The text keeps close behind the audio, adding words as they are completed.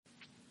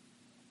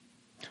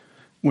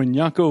when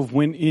Yaakov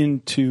went in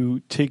to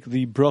take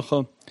the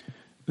bracha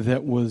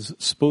that was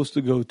supposed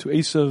to go to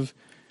Esav,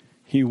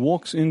 he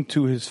walks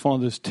into his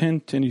father's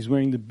tent and he's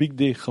wearing the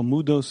bigdei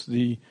chamudos,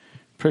 the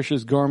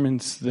precious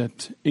garments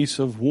that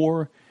Esav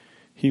wore.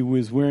 He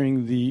was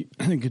wearing the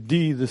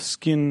gedi, the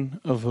skin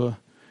of a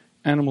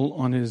animal,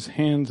 on his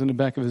hands and the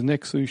back of his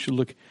neck, so he should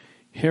look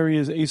hairy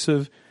as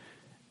Esav.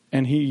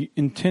 And he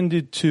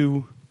intended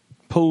to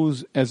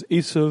pose as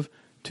Esav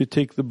to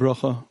take the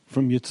bracha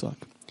from Yitzchak.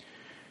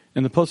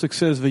 And the pasuk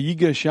says,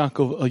 "Vayigash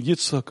Yaakov al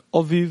Yitzchak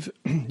aviv."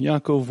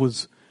 Yaakov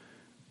was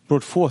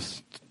brought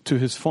forth to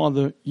his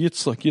father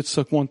Yitzchak.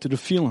 Yitzchak wanted to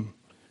feel him,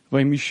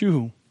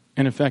 Vaymishuhu,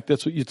 and in fact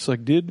that's what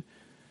Yitzchak did.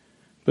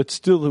 But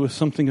still, there was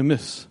something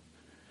amiss.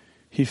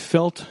 He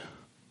felt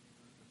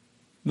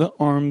the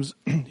arms,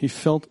 he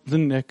felt the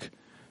neck,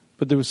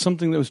 but there was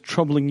something that was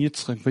troubling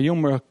Yitzchak.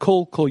 Vayomer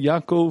Kol Kol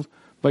Yaakov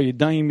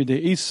Vayedayim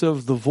Midei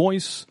Esav. The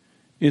voice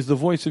is the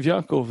voice of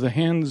Yaakov. The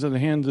hands are the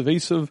hands of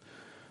Esav,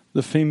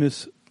 the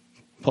famous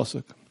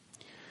pasuk.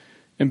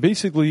 And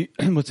basically,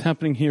 what's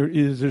happening here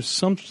is there's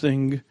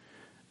something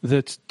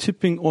that's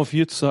tipping off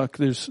Yitzchak.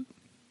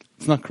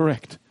 It's not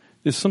correct.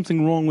 There's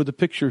something wrong with the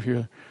picture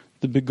here.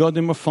 The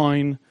begadim are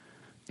fine,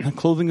 the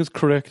clothing is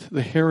correct,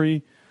 the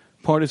hairy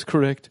part is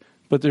correct,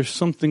 but there's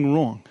something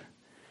wrong.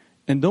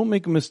 And don't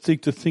make a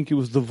mistake to think it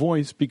was the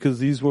voice, because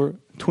these were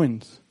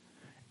twins.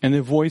 And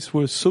their voice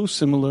was so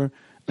similar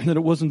that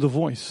it wasn't the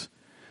voice.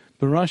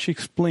 But Rashi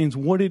explains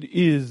what it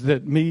is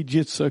that made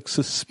Yitzchak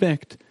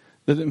suspect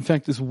that in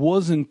fact this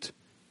wasn't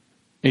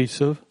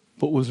Esav,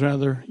 but was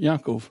rather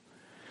Yaakov.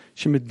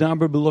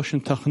 Shemedaber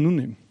b'loshen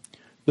tachnunim.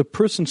 The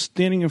person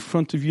standing in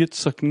front of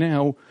Yitzchak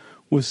now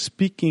was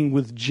speaking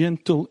with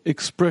gentle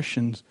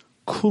expressions.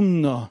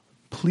 Kumna,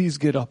 please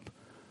get up.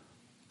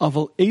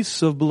 Aval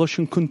Esav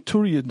b'loshen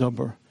kunturi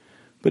daber.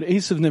 But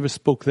Esav never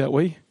spoke that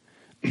way.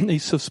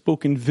 Esav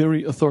spoke in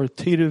very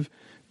authoritative,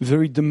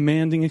 very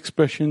demanding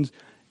expressions.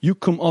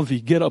 Yukum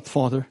avi, get up,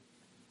 father.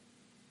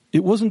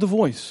 It wasn't the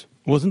voice,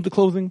 it wasn't the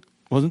clothing,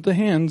 it wasn't the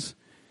hands.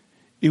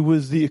 It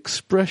was the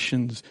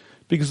expressions,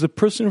 because the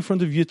person in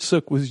front of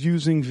Yitzchak was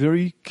using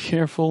very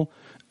careful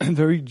and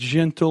very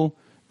gentle,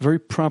 very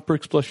proper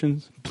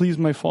expressions. Please,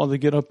 my father,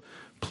 get up.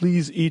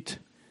 Please eat.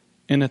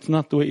 And that's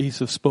not the way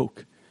Esav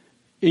spoke.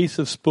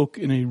 Esav spoke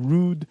in a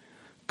rude,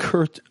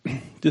 curt,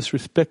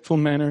 disrespectful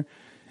manner.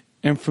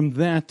 And from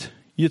that,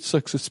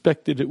 Yitzchak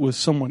suspected it was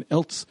someone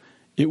else.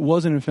 It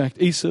wasn't, in fact,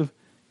 Esav.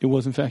 It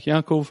was, in fact,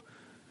 Yaakov.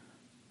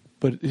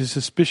 But his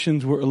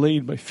suspicions were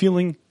allayed by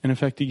feeling. And, in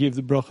fact, he gave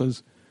the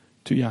brachas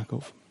to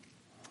Yaakov.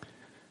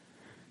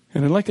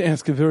 And I'd like to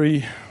ask a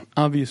very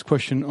obvious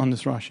question on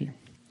this Rashi.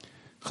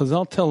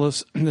 Chazal tell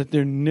us that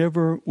there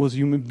never was a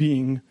human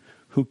being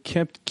who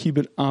kept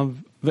kibbut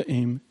av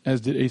v'em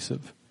as did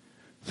Esav.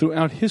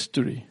 Throughout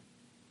history,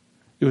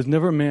 there was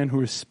never a man who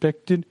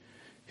respected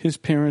his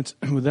parents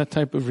with that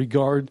type of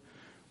regard,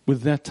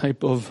 with that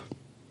type of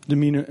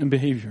demeanor and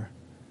behavior.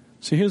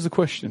 So here's the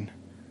question.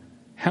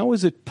 How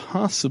is it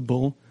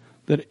possible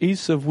that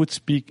Esav would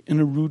speak in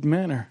a rude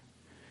manner?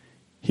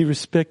 He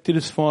respected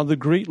his father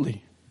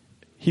greatly.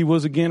 He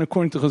was, again,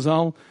 according to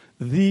Chazal,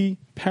 the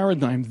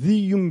paradigm, the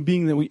human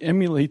being that we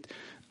emulate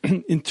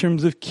in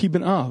terms of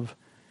kibbut av.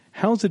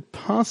 How is it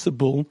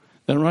possible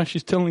that Rashi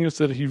is telling us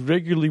that he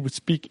regularly would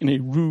speak in a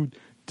rude,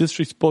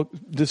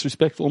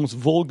 disrespectful, almost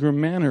vulgar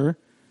manner,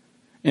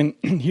 and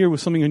here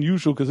was something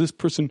unusual because this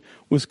person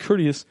was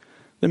courteous?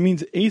 That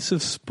means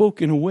Esav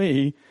spoke in a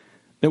way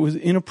that was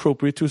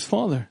inappropriate to his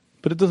father.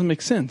 But it doesn't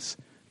make sense,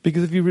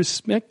 because if he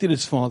respected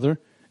his father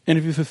and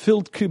if he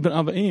fulfilled kibbut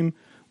av v'em,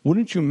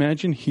 wouldn't you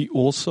imagine he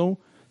also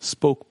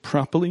spoke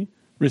properly,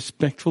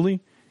 respectfully,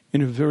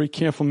 in a very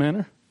careful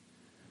manner?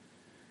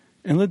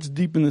 And let's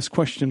deepen this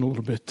question a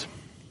little bit.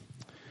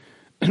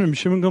 Rabbi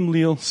Shimon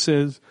Gamliel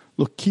says,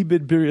 "Lo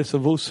kibed biryas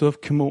avosav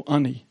kemo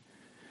ani."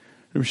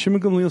 Rabbi Shimon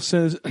Gamliel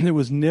says, there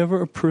was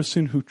never a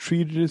person who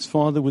treated his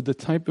father with the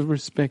type of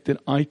respect that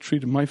I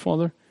treated my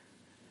father.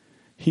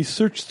 He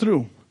searched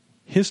through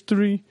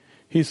history,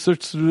 he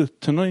searched through the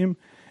Tanaim,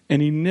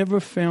 and he never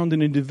found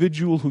an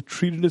individual who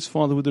treated his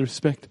father with the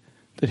respect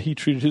that he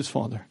treated his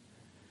father.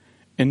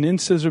 And then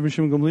says Rabbi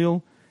Shimon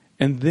Gamliel,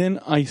 and then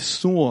I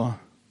saw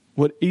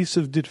what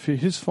Esav did for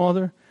his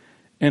father,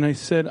 and I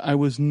said I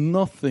was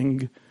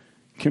nothing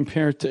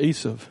compared to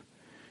Esav.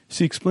 So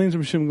he explains to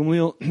Rabbi Shimon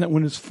Gamliel that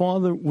when his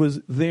father was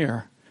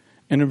there,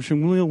 and Rabbi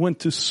Shimon Gamliel went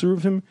to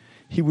serve him,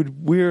 he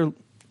would wear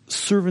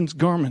servant's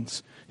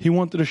garments. He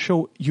wanted to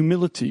show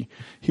humility.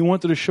 He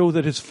wanted to show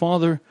that his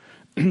father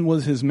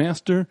was his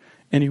master,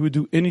 and he would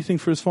do anything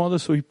for his father,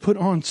 so he put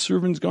on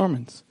servant's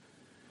garments.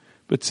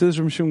 But says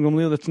Rabbi Shimon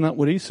Gamliel, that's not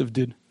what Esav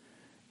did.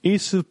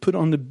 Esav put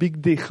on the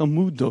bigdei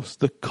chamudos,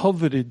 the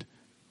coveted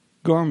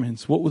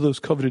garments. What were those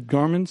coveted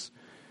garments?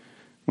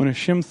 When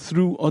Hashem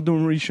threw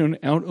Adam Rishon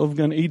out of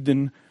Gan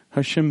Eden,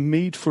 Hashem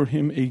made for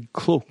him a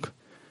cloak,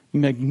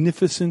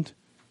 magnificent,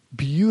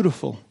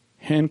 beautiful,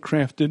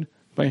 handcrafted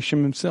by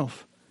Hashem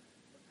himself.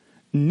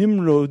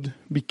 Nimrod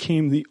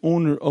became the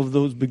owner of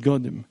those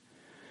begadim.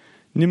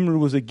 Nimrod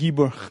was a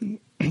Gibor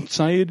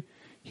Tzayid.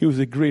 He was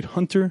a great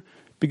hunter,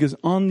 because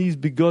on these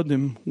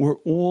begadim were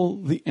all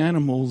the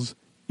animals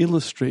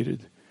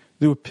illustrated.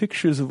 There were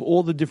pictures of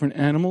all the different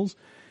animals,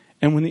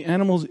 and when the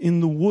animals in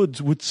the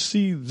woods would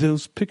see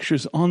those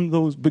pictures on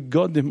those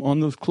begadim, on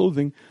those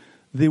clothing,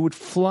 they would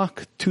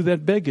flock to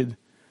that beged.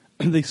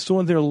 And they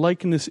saw their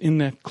likeness in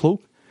that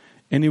cloak,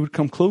 and they would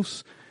come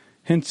close.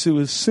 Hence it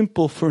was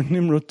simple for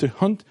Nimrod to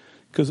hunt,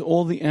 because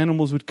all the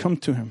animals would come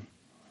to him.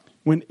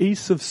 When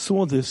Esav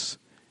saw this,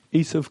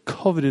 Esav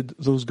coveted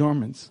those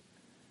garments.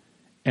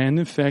 And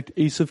in fact,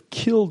 Esav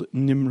killed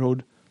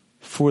Nimrod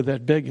for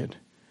that beged.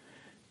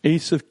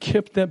 Esav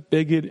kept that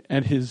beged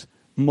at his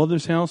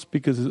mother's house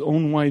because his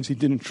own wives he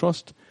didn't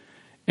trust.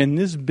 And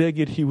this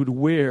beged he would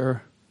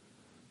wear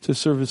to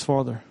serve his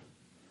father.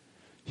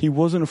 He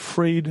wasn't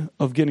afraid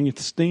of getting it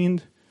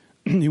stained.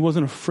 He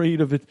wasn't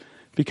afraid of it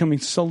becoming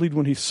sullied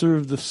when he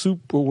served the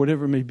soup or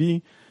whatever it may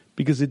be,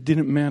 because it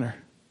didn't matter.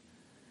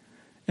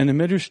 And the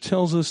Medrash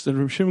tells us that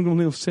Rabbi Shimon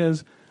Gamliel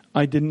says,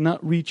 I did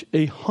not reach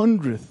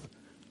 1/100th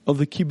of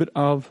the kibbut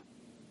av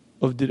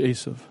of Did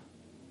Esav.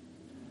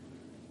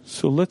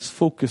 So let's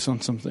focus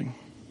on something.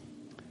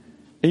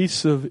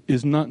 Esav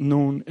is not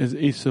known as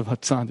Esav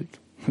HaTzadik.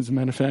 As a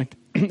matter of fact,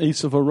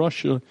 Esav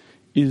HaRasha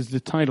is the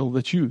title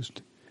that's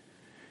used.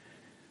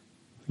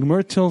 The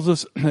Gemara tells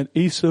us that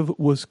Esav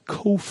was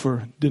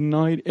kofar,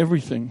 denied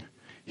everything.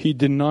 He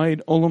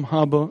denied Olam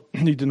Haba,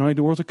 he denied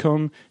the world to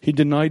come, he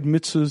denied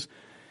mitzvahs.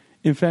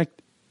 In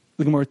fact,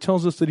 the Gemara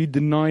tells us that he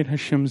denied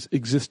Hashem's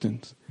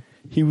existence.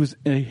 He was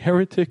a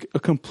heretic, a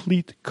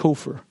complete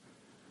kofar.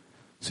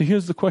 So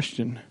here's the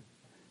question.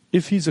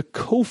 If he's a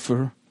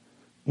kofar,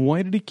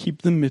 why did he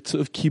keep the mitzvah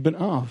of kibbut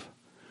av?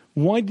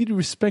 Why did he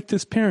respect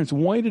his parents?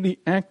 Why did he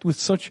act with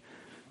such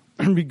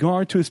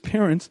regard to his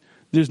parents?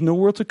 There's no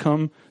world to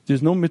come,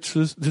 there's no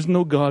mitzvahs, there's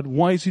no God.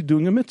 Why is he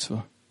doing a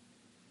mitzvah?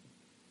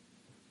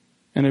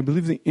 And I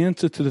believe the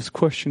answer to this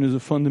question is a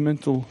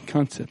fundamental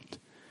concept.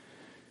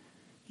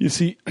 You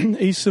see,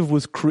 Esav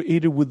was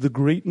created with the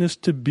greatness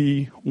to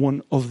be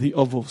one of the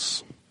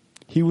avos.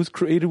 He was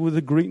created with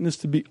the greatness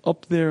to be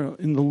up there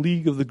in the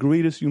league of the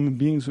greatest human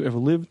beings who ever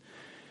lived.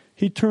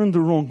 He turned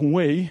the wrong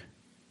way,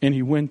 and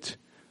he went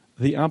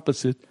the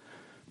opposite.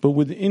 But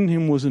within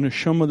him was a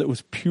neshama that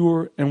was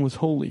pure and was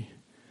holy.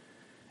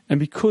 And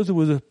because there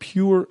was a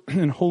pure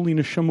and holy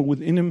neshama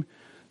within him,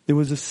 there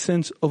was a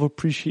sense of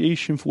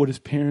appreciation for what his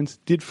parents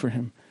did for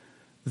him.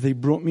 They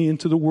brought me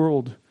into the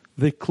world.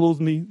 They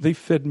clothed me. They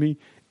fed me.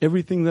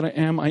 Everything that I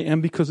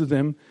am because of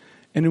them.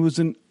 And it was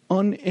an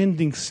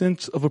unending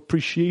sense of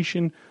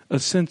appreciation, a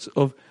sense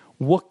of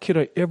what could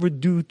I ever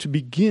do to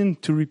begin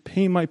to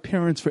repay my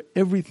parents for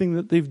everything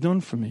that they've done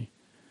for me.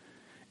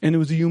 And it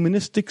was a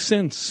humanistic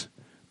sense,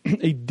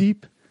 a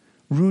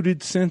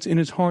deep-rooted sense in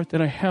his heart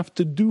that I have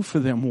to do for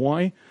them.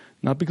 Why?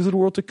 Not because of the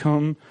world to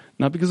come,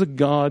 not because of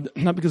God,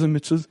 not because of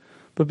mitzvahs,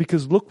 but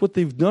because look what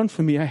they've done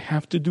for me, I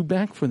have to do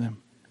back for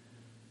them.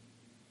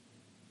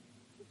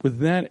 With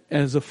that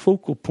as a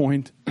focal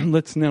point,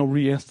 let's now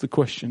re-ask the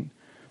question.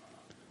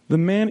 The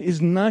man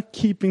is not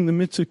keeping the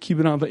mitzvah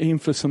kibbut av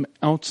v'eim for some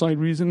outside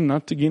reason,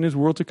 not to gain his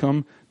world to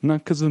come, not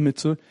because of the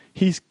mitzvah.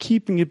 He's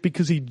keeping it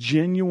because he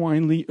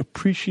genuinely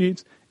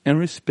appreciates and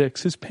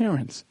respects his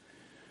parents.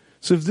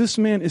 So if this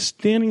man is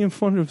standing in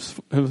front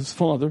of his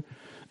father,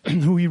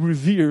 who he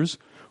reveres,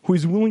 who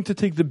is willing to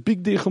take the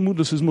big day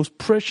chamudos, his most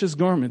precious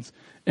garments,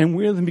 and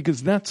wear them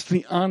because that's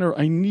the honor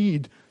I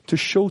need to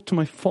show to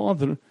my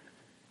father,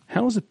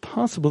 how is it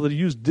possible that he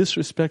used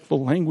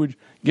disrespectful language?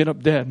 Get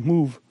up, Dad,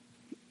 move.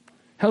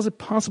 How is it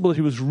possible that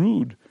he was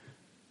rude?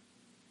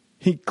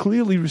 He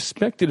clearly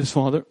respected his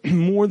father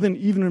more than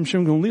even Rabbi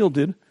Shimon Gamliel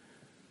did.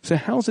 So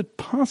how is it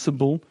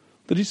possible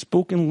that he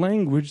spoke in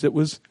language that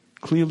was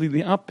clearly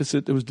the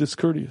opposite, that was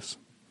discourteous?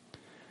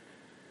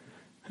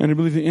 And I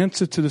believe the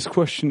answer to this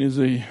question is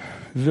a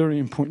very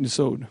important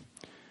yesod.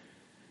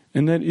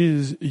 And that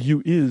is,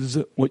 you is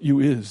what you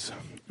is.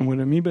 And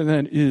what I mean by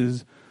that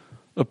is,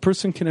 a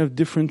person can have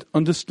different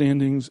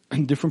understandings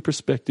and different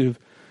perspective,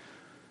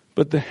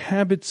 but the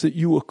habits that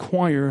you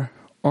acquire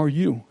are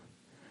you.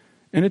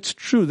 And it's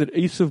true that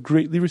Esav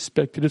greatly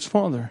respected his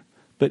father,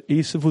 but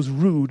Esav was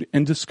rude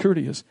and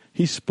discourteous.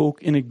 He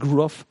spoke in a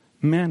gruff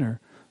manner.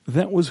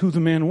 That was who the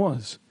man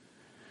was.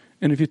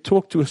 And if you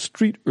talk to a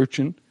street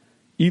urchin,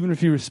 even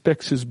if he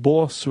respects his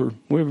boss or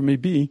whoever it may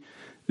be,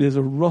 there's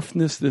a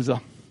roughness, there's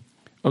a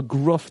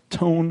gruff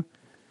tone.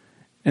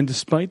 And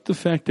despite the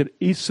fact that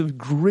Esav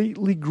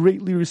greatly,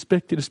 greatly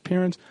respected his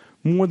parents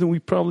more than we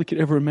probably could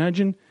ever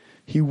imagine,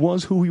 he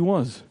was who he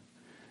was.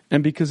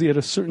 And because he had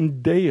a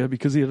certain daya,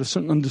 because he had a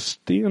certain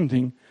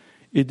understanding,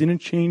 it didn't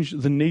change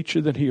the nature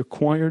that he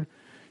acquired.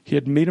 He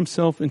had made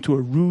himself into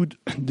a rude,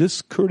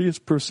 discourteous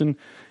person.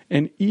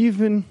 And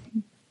even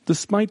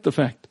despite the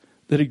fact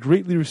that he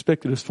greatly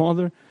respected his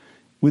father,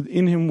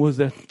 within him was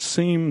that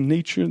same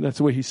nature. That's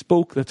the way he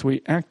spoke, that's the way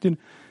he acted.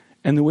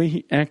 And the way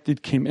he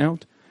acted came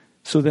out.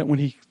 So that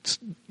when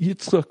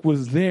Yitzchak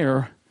was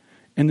there,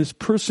 and this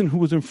person who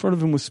was in front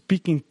of him was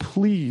speaking,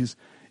 please,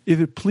 if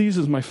it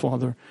pleases my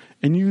father,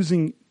 and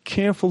using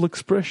careful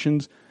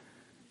expressions,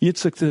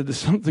 Yitzchak said, there's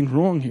something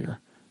wrong here.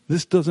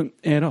 this doesn't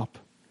add up.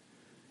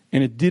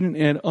 And it didn't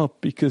add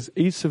up because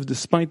Esav,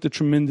 despite the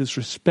tremendous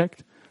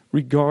respect,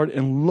 regard,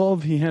 and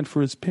love he had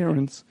for his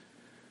parents,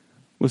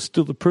 was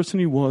still the person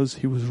he was.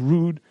 He was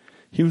rude,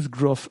 he was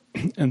gruff,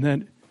 and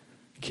that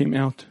came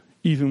out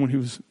even when he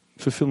was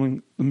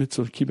fulfilling the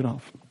mitzvah of keep it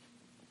off.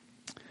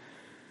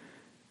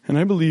 And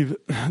I believe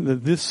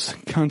that this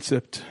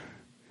concept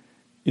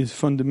is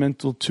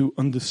fundamental to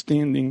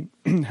understanding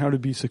how to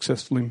be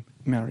successfully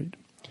married.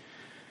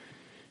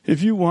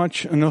 If you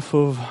watch enough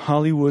of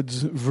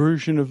Hollywood's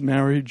version of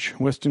marriage,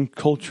 Western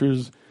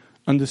culture's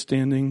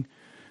understanding,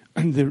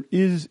 there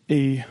is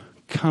a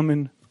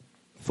common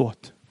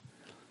thought.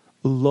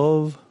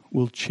 Love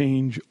will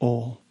change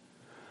all.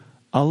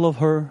 I'll love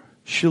her,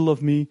 she'll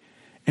love me,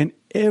 and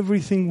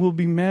everything will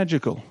be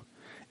magical.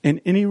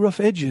 And any rough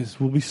edges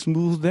will be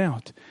smoothed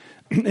out.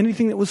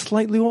 Anything that was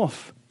slightly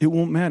off, it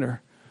won't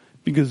matter.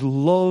 Because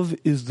love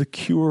is the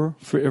cure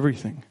for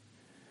everything.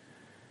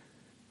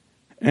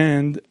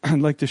 And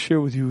I'd like to share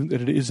with you that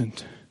it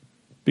isn't.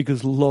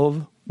 Because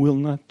love will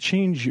not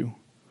change you.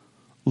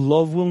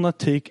 Love will not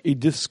take a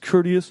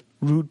discourteous,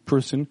 rude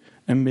person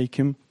and make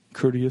him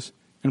courteous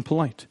and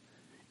polite.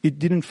 It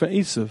didn't for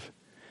Esav.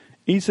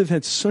 Esav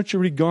had such a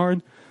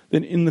regard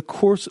that in the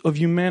course of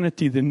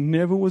humanity there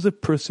never was a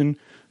person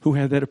who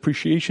had that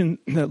appreciation,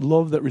 that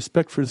love, that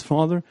respect for his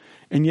father,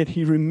 and yet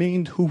he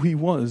remained who he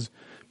was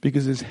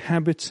because his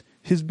habits,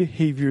 his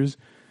behaviors,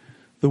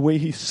 the way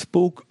he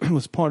spoke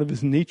was part of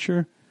his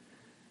nature,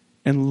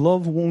 and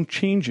love won't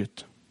change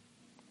it.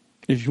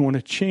 If you want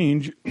to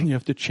change, you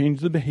have to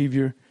change the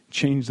behavior,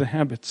 change the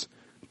habits,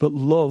 but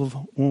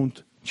love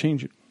won't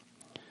change it.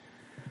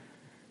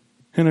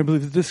 And I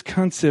believe that this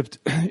concept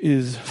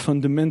is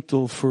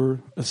fundamental for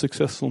a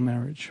successful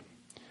marriage.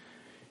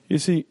 You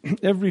see,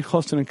 every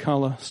chassan and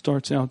kala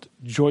starts out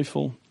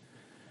joyful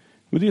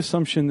with the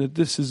assumption that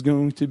this is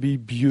going to be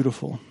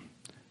beautiful.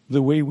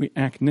 The way we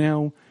act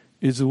now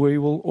is the way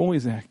we'll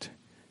always act.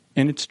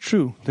 And it's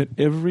true that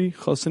every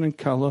chassan and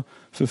kala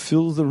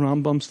fulfills the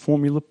Rambam's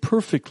formula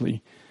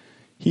perfectly.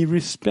 He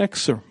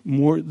respects her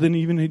more than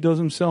even he does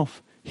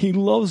himself. He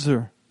loves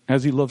her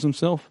as he loves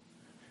himself.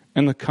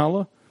 And the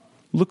kala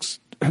looks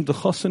at the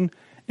chassan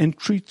and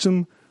treats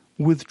him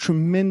with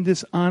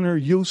tremendous honor,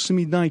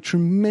 yosemidai,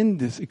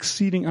 tremendous,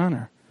 exceeding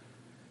honor.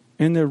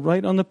 And they're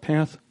right on the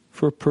path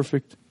for a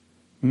perfect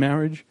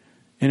marriage,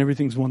 and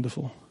everything's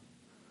wonderful.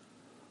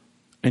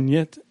 And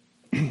yet,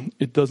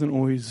 it doesn't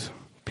always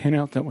pan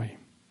out that way.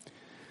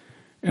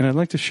 And I'd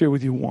like to share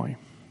with you why.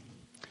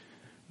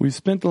 We've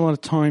spent a lot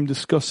of time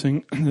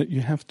discussing that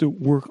you have to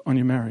work on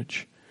your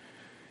marriage.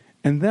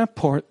 And that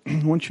part,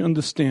 once you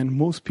understand,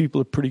 most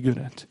people are pretty good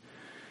at.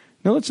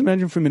 Now let's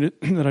imagine for a minute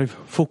that I've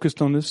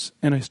focused on this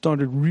and I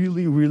started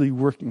really, really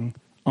working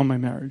on my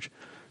marriage.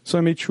 So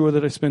I made sure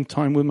that I spent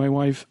time with my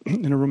wife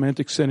in a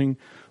romantic setting.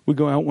 We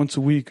go out once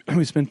a week,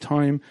 we spend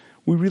time.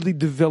 We really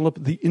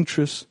develop the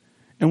interests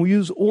and we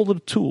use all of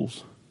the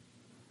tools.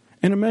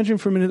 And imagine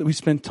for a minute that we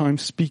spend time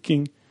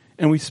speaking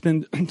and we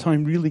spend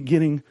time really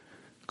getting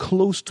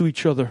close to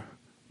each other,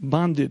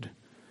 bonded,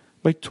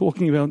 by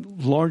talking about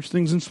large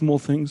things and small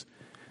things.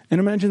 And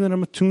imagine that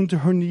I'm attuned to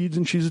her needs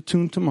and she's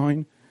attuned to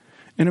mine.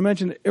 And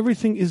imagine that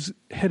everything is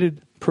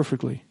headed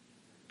perfectly.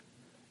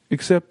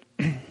 Except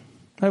I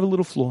have a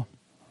little flaw.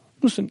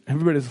 Listen,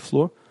 everybody has a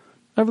flaw.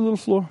 I have a little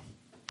flaw.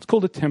 It's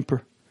called a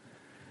temper.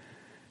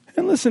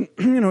 And listen,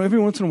 every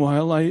once in a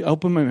while I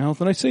open my mouth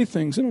and I say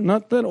things.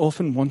 Not that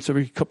often, once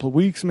every couple of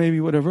weeks, maybe,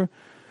 whatever.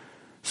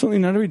 Certainly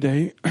not every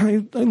day.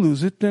 I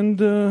lose it. And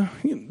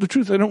the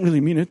truth, I don't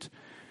really mean it.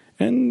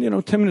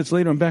 And, 10 minutes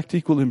later, I'm back to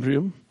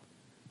equilibrium.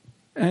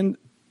 And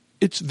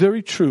it's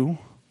very true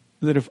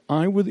that if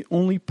I were the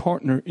only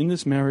partner in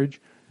this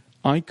marriage,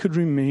 I could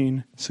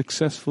remain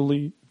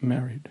successfully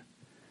married.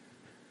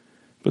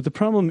 But the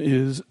problem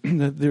is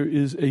that there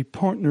is a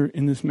partner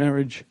in this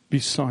marriage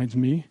besides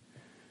me,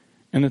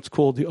 and it's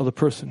called the other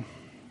person.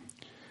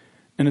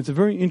 And it's a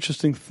very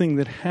interesting thing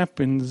that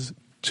happens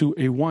to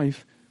a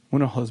wife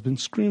when a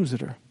husband screams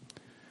at her.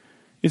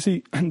 You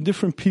see,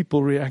 different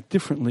people react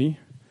differently.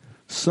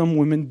 Some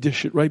women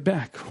dish it right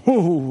back.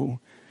 Whoa!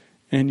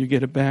 And you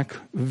get it back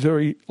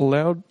very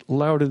loud,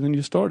 louder than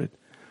you started.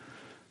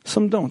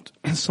 Some don't.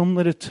 Some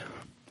let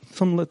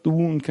the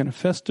wound kind of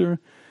fester,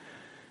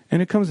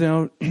 and it comes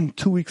out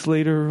 2 weeks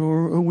later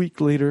or a week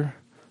later.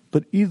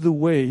 But either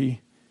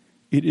way,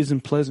 it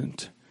isn't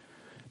pleasant.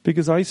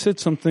 Because I said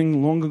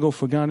something long ago,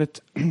 forgot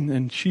it,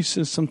 and she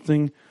says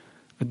something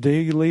a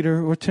day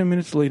later or 10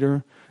 minutes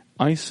later.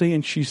 I say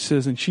and she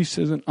says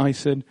and I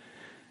said.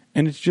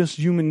 And it's just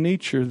human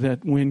nature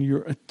that when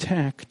you're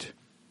attacked,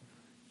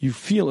 you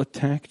feel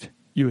attacked,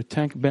 you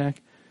attack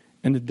back,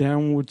 and the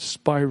downward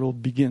spiral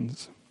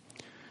begins.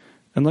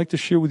 I'd like to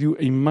share with you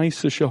a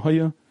Maisa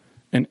Shahaya,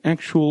 an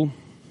actual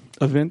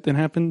event that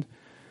happened.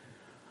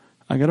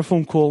 I got a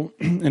phone call,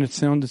 and it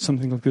sounded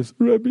something like this.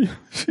 Rebbe,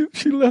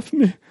 she left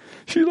me.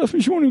 She left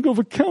me. She wanted to go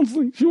for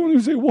counseling. She wanted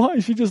to say why.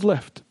 She just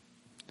left.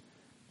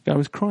 I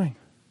was crying.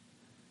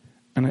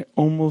 And I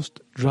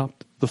almost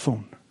dropped the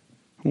phone.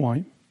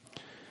 Why?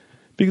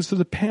 Because for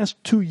the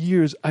past 2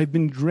 years, I've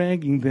been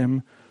dragging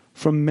them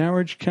from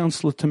marriage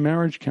counselor to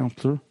marriage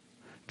counselor,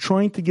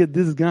 trying to get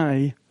this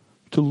guy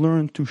to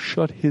learn to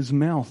shut his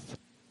mouth.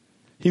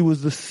 He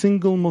was the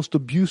single most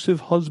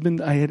abusive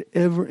husband I had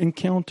ever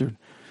encountered.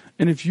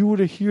 And if you were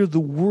to hear the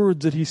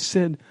words that he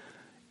said,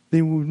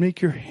 they would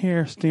make your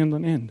hair stand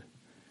on end.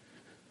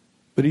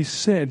 But he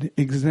said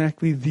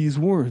exactly these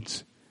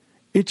words.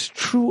 It's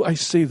true I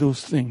say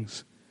those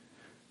things,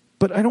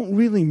 but I don't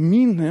really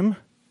mean them.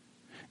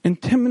 And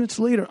 10 minutes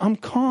later, I'm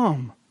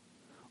calm.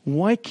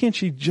 Why can't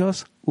she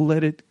just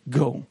let it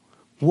go?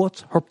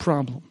 What's her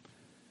problem?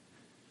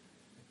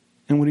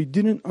 And what he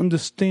didn't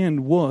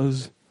understand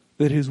was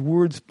that his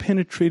words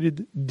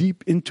penetrated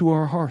deep into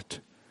our heart.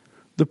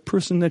 The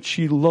person that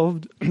she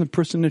loved, the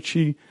person that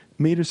she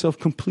made herself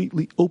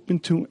completely open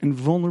to and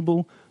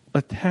vulnerable,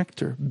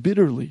 attacked her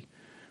bitterly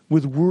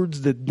with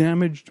words that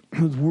damaged,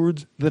 with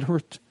words that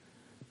hurt.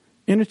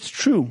 And it's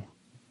true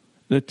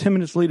that 10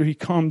 minutes later he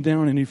calmed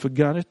down and he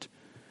forgot it,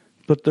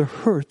 but the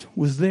hurt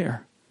was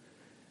there.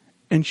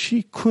 And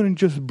she couldn't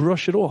just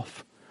brush it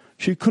off.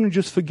 She couldn't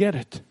just forget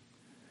it.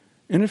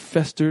 And it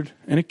festered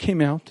and it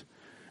came out,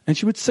 and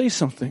she would say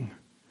something.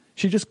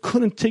 She just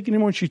couldn't take it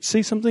anymore, and she'd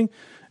say something,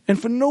 and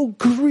for no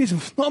good reason,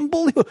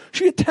 unbelievable,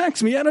 she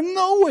attacks me out of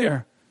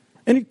nowhere.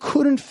 And he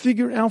couldn't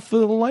figure out for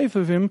the life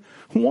of him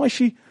why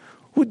she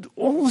would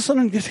all of a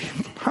sudden get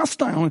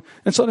hostile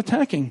and start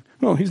attacking.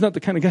 Well, he's not the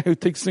kind of guy who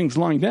takes things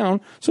lying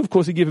down, so of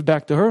course he gave it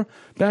back to her,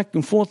 back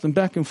and forth and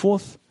back and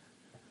forth.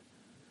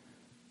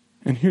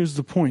 And here's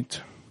the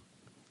point.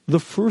 The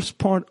first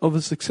part of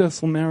a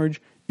successful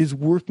marriage is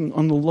working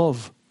on the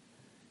love.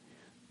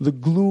 The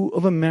glue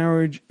of a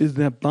marriage is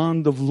that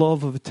bond of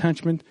love, of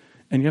attachment,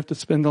 and you have to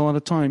spend a lot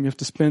of time. You have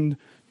to spend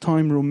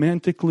time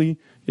romantically.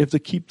 You have to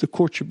keep the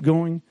courtship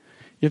going.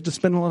 You have to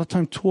spend a lot of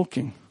time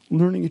talking,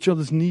 learning each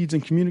other's needs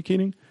and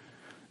communicating.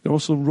 There are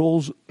also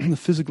roles in the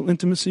physical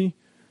intimacy.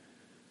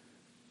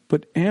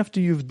 But after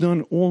you've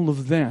done all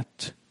of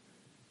that,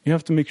 you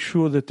have to make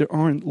sure that there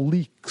aren't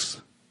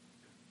leaks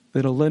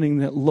that are letting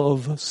that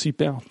love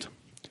seep out.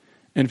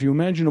 And if you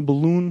imagine a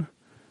balloon,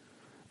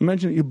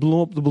 imagine that you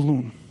blow up the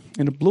balloon,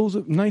 and it blows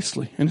up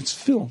nicely, and it's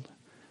filled,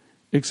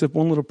 except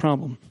one little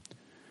problem.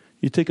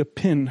 You take a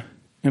pin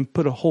and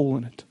put a hole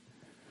in it.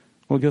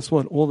 Well, guess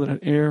what? All of that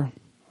air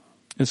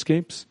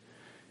escapes.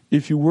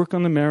 If you work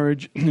on the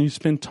marriage, and you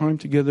spend time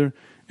together,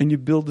 and you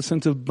build a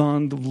sense of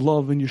bond of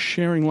love, and you're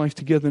sharing life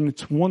together, and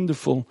it's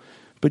wonderful,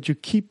 but you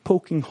keep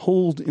poking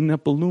holes in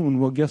that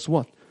balloon, well, guess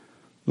what?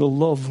 The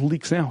love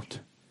leaks out.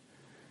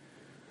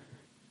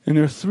 And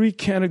there are 3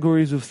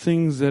 categories of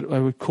things that I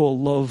would call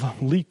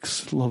love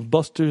leaks, love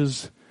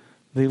busters.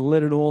 They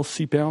let it all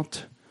seep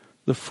out.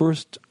 The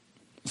first,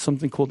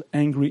 something called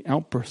angry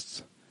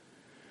outbursts.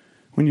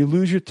 When you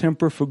lose your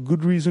temper for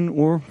good reason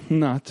or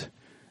not,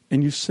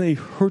 and you say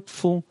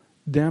hurtful,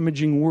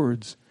 damaging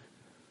words,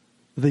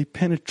 they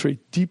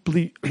penetrate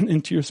deeply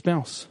into your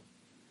spouse.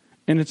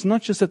 And it's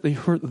not just that they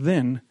hurt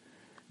then.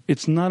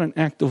 It's not an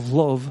act of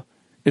love.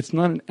 It's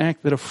not an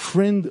act that a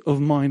friend of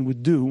mine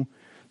would do.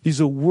 These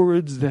are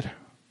words that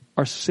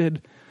are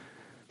said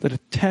that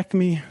attack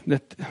me,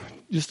 that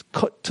just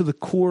cut to the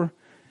core.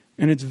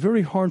 And it's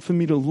very hard for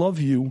me to love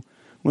you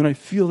when I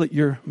feel that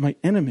you're my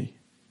enemy.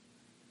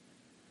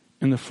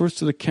 And the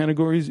first of the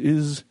categories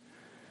is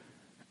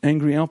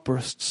angry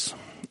outbursts.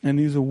 And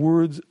these are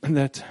words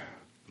that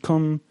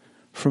come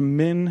from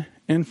men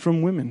and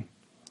from women.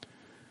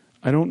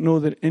 I don't know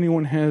that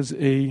anyone has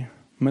a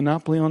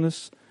monopoly on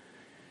this.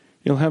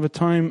 You'll have a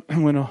time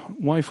when a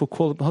wife will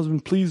call up the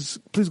husband, please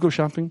go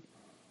shopping.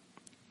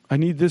 I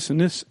need this and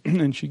this.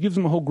 And she gives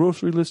him a whole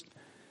grocery list.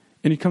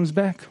 And he comes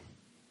back.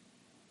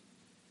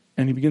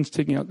 And he begins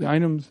taking out the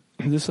items,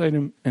 this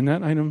item and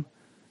that item.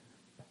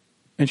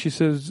 And she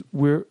says,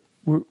 where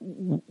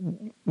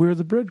are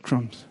the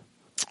breadcrumbs?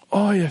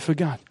 Oh, yeah, I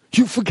forgot.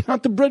 You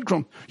forgot the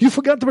breadcrumb. You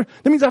forgot the bread.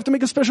 That means I have to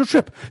make a special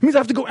trip. It means I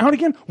have to go out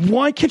again.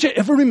 Why can't you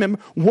ever remember?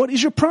 What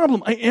is your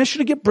problem? I asked you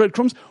to get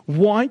breadcrumbs.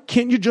 Why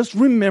can't you just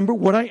remember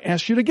what I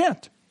asked you to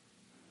get?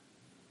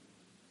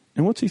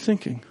 And what's he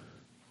thinking?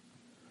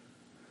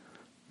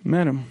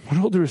 Madam, with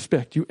all due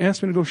respect, you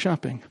asked me to go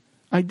shopping.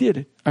 I did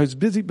it. I was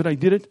busy, but I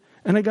did it.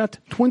 And I got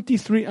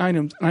 23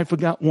 items, and I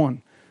forgot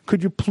one.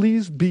 Could you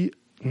please be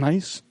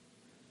nice?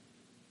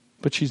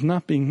 But she's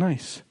not being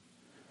nice.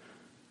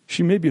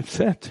 She may be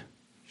upset.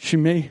 She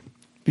may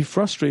be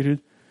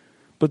frustrated.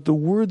 But the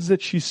words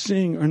that she's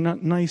saying are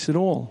not nice at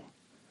all.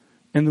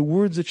 And the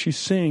words that she's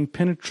saying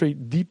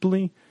penetrate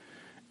deeply.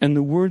 And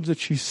the words that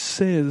she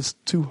says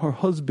to her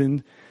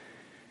husband,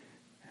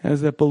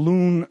 as that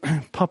balloon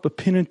pop a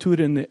pin into it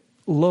and the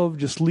love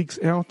just leaks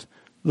out,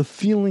 the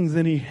feelings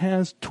that he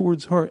has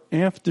towards her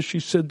after she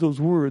said those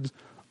words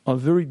are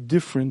very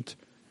different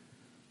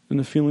than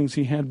the feelings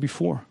he had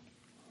before.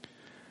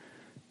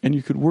 And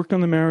you could work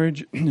on the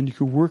marriage, and you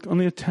could work on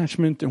the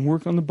attachment and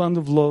work on the bond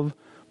of love,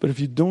 but if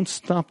you don't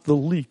stop the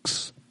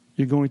leaks,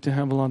 you're going to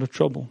have a lot of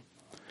trouble.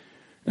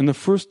 And the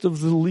first of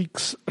the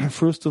leaks,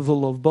 first of the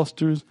love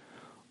busters,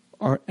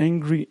 are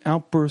angry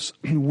outbursts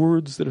and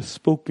words that are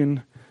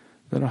spoken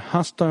that are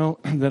hostile,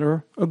 that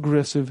are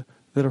aggressive,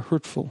 that are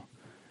hurtful.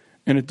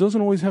 And it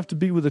doesn't always have to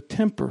be with a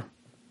temper.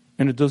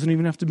 And it doesn't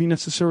even have to be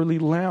necessarily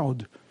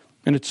loud.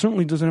 And it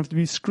certainly doesn't have to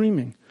be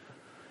screaming.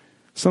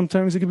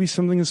 Sometimes it could be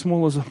something as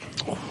small as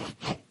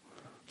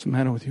what's the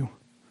matter with you?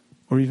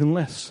 Or even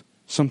less.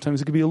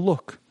 Sometimes it could be a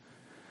look.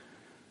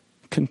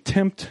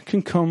 Contempt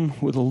can come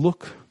with a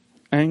look.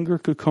 Anger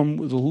could come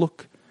with a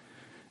look.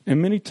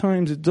 And many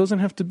times it doesn't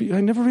have to be,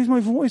 I never raise my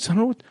voice. I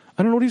don't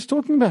know what he's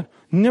talking about.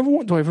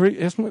 Never. Do I ever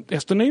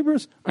ask the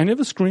neighbors? I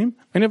never scream.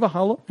 I never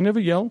holler. I never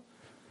yell.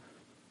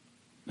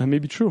 That may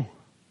be true.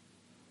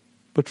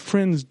 But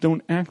friends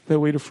don't act that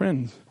way to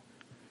friends.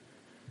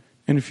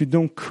 And if you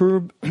don't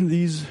curb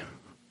these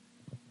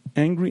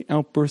angry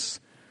outbursts,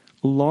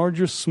 large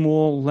or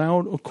small,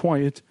 loud or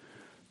quiet,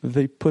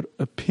 they put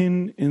a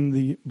pin in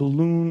the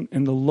balloon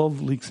and the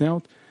love leaks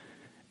out.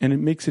 And it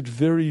makes it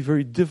very,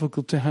 very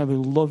difficult to have a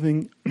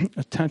loving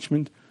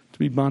attachment to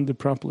be bonded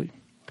properly.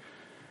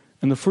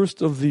 And the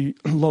first of the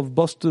love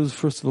busters,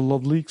 first of the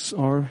love leaks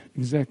are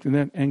exactly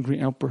that,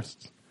 angry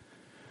outbursts.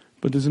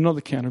 But there's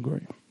another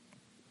category.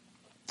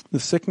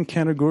 The second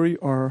category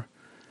are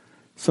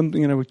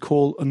something that I would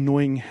call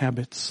annoying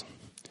habits.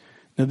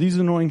 Now these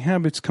annoying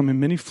habits come in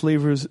many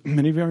flavors,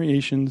 many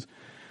variations.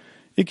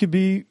 It could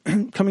be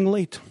coming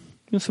late,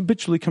 just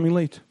habitually coming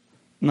late.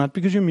 Not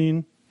because you're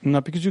mean,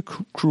 not because you're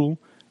cruel,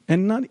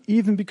 and not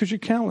even because you're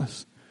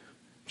callous.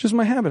 Just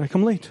my habit, I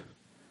come late.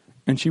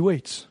 And she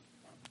waits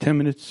 10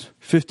 minutes,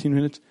 15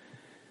 minutes,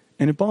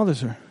 and it bothers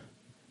her.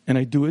 And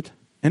I do it,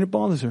 and it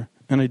bothers her.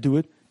 And I do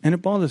it, and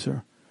it bothers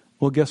her.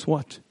 Well, guess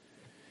what?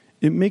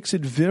 It makes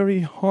it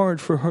very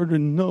hard for her to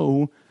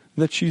know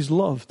that she's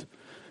loved.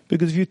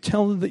 Because if you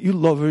tell her that you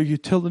love her, you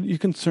tell her that you're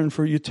concerned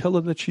for her, you tell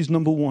her that she's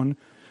number one,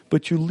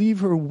 but you leave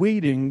her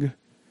waiting,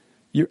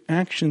 your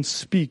actions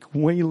speak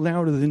way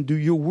louder than do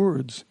your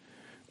words.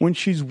 When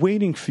she's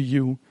waiting for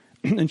you,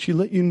 and she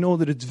let you know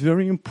that it's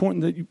very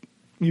important that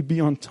you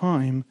be on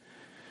time,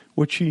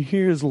 what she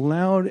hears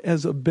loud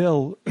as a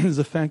bell is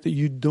the fact that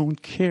you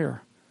don't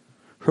care.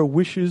 Her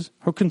wishes,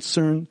 her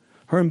concern,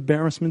 her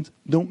embarrassment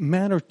don't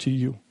matter to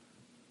you.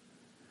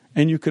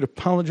 And you could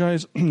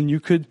apologize, and you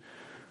could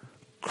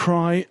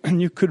cry,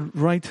 and you could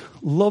write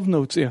love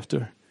notes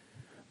after.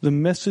 The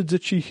message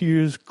that she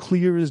hears,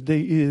 clear as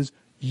day, is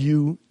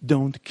you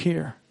don't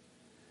care.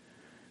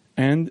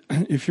 And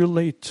if you're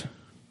late,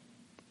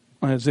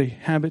 as a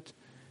habit,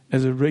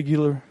 as a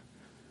regular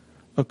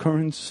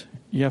occurrence,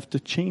 you have to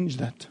change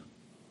that.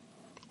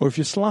 Or if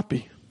you're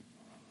sloppy,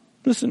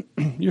 listen,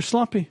 you're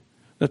sloppy.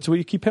 That's the way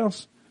you keep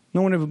house.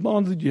 No one ever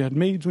bothered you. You had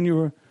maids when you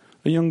were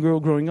a young girl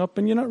growing up,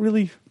 and you're not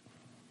really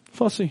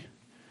fussy.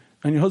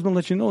 And your husband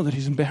lets you know that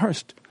he's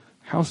embarrassed.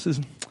 House is,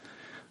 I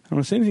don't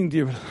want to say anything,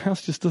 dear, but the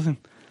house just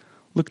doesn't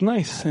look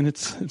nice, and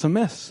it's a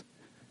mess.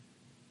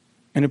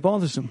 And it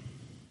bothers him.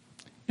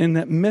 And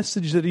that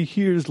message that he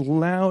hears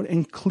loud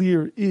and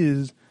clear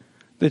is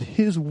that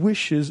his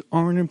wishes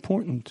aren't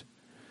important.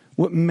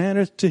 What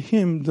matters to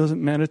him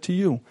doesn't matter to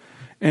you.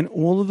 And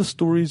all of the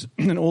stories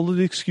and all of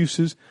the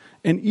excuses,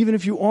 and even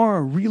if you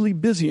are really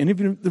busy, and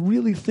even if the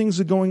really things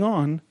are going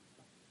on,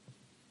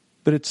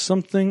 but it's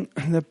something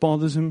that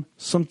bothers him,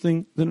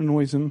 something that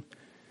annoys him,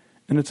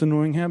 and it's an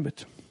annoying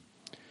habit.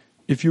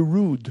 If you're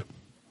rude,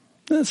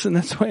 listen,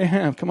 that's why I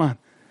have, come on.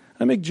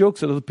 I make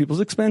jokes at other people's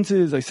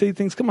expenses. I say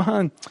things, come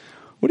on.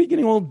 What are you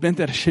getting all bent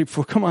out of shape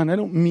for? Come on, I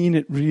don't mean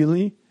it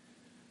really.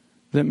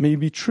 That may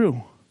be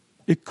true.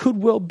 It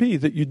could well be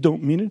that you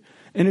don't mean it,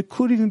 and it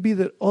could even be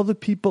that other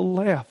people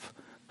laugh.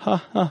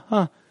 Ha, ha,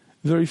 ha.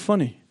 Very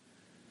funny.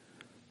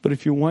 But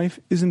if your wife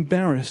is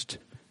embarrassed,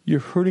 you're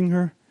hurting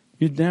her,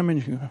 you're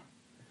damaging her.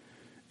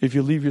 If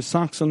you leave your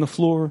socks on the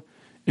floor,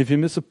 if you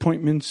miss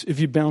appointments, if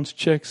you bounce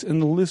checks,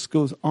 and the list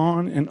goes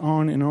on and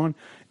on and on.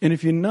 And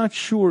if you're not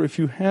sure if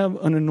you have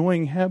an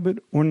annoying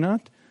habit or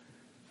not,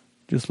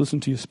 just listen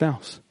to your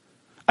spouse.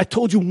 I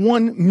told you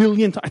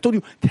 1,000,000 times. I told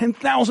you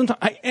 10,000 times.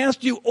 I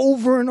asked you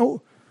over and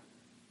over.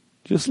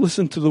 Just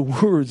listen to the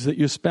words that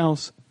your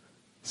spouse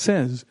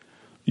says.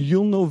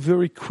 You'll know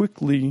very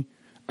quickly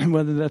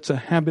whether that's a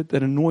habit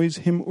that annoys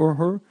him or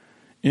her,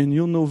 and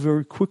you'll know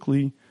very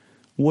quickly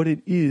what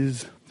it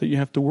is that you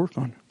have to work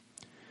on.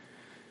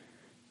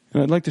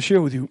 And I'd like to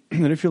share with you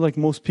that if you're like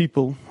most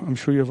people, I'm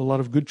sure you have a lot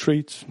of good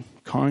traits,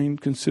 kind,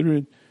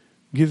 considerate,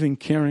 giving,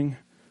 caring,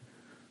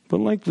 but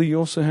likely you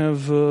also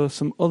have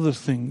some other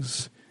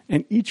things.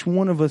 And each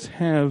one of us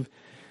have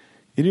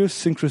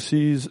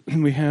idiosyncrasies,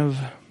 and we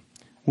have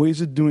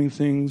ways of doing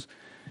things,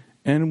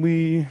 and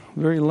we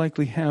very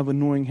likely have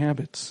annoying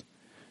habits.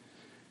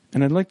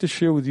 And I'd like to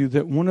share with you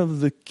that one of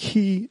the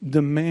key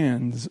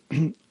demands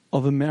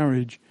of a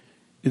marriage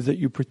is that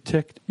you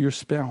protect your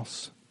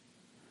spouse.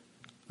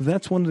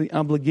 That's one of the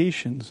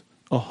obligations,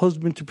 a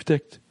husband to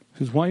protect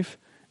his wife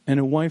and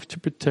a wife to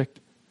protect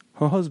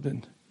her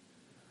husband.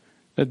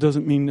 That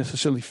doesn't mean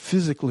necessarily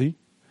physically,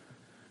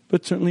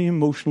 but certainly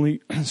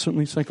emotionally,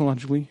 certainly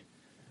psychologically.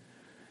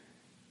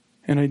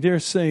 And I dare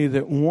say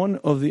that one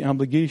of the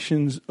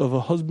obligations of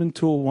a husband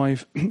to a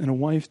wife and a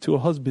wife to a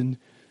husband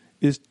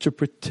is to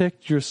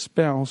protect your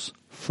spouse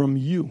from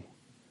you.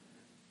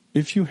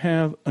 If you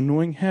have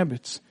annoying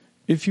habits,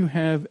 if you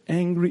have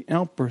angry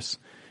outbursts,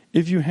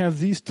 if you have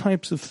these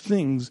types of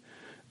things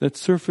that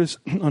surface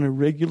on a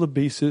regular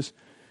basis,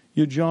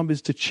 your job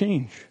is to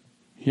change.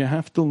 You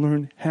have to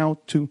learn how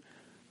to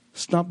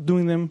stop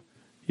doing them.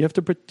 You have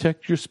to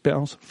protect your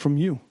spouse from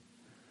you.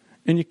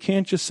 And you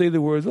can't just say the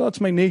words, "Oh,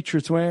 it's my nature,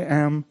 it's the way I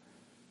am."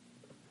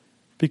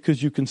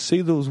 Because you can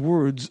say those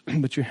words,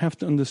 but you have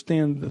to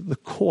understand that the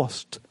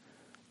cost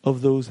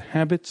of those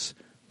habits,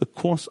 the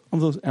cost of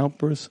those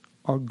outbursts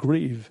are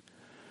grave.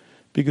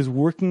 Because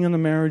working on a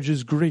marriage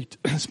is great.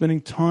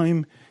 Spending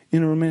time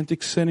in a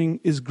romantic setting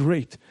is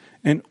great.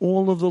 And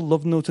all of the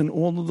love notes and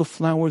all of the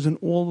flowers and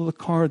all of the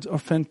cards are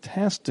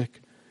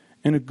fantastic.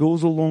 And it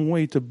goes a long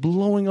way to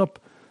blowing up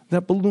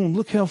that balloon.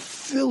 Look how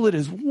full it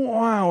is.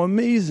 Wow,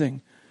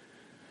 amazing.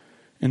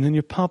 And then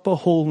you pop a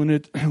hole in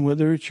it,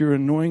 whether it's your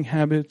annoying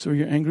habits or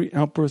your angry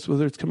outbursts,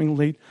 whether it's coming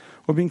late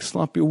or being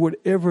sloppy or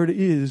whatever it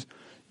is,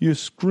 you're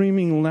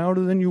screaming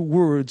louder than your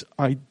words,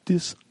 "I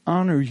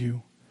dishonor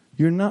you.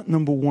 You're not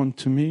number one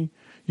to me.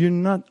 You're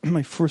not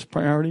my first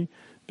priority,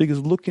 because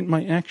look at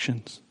my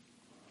actions."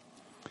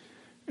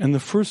 And the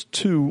first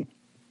two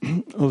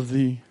of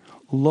the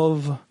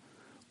love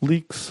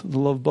leaks, the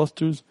love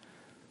busters,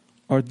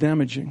 are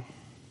damaging.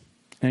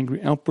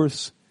 Angry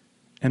outbursts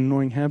and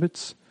annoying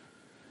habits.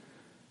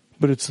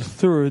 But it's the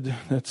third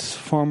that's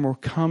far more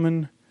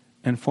common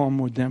and far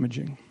more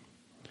damaging.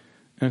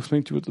 And I'll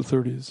explain to you what the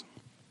third is.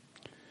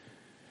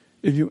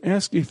 If you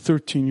ask a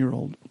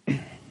 13-year-old,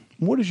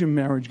 "What is your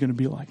marriage going to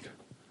be like?"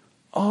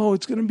 "Oh,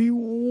 it's going to be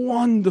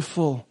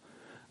wonderful.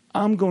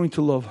 I'm going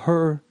to love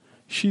her.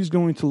 She's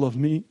going to love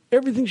me.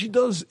 Everything she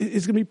does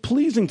is going to be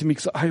pleasing to me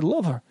because I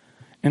love her.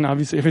 And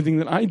obviously everything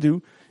that I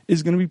do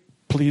is going to be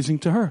pleasing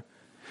to her.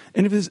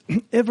 And if there's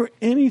ever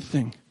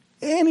anything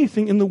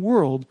in the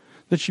world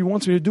that she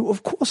wants me to do,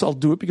 of course I'll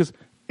do it because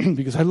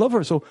I love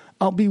her. So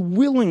I'll be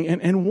willing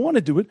and want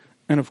to do it.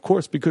 And of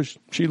course, because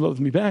she loves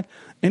me back,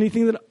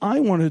 anything that I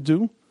want to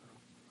do,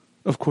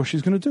 of course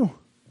she's going to do."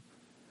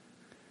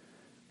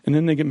 And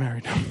then they get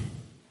married.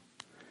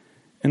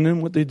 And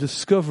then what they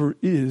discover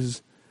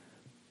is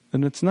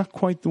that it's not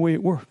quite the way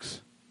it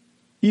works.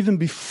 Even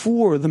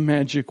before the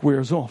magic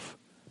wears off,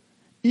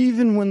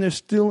 even when they're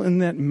still in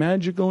that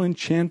magical,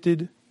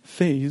 enchanted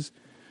phase,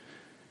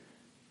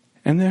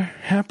 and they're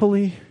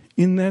happily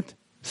in that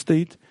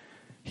state,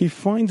 he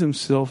finds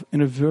himself in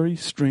a very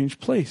strange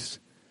place.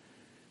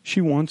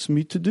 She wants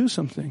me to do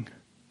something,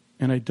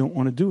 and I don't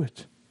want to do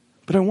it.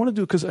 But I want to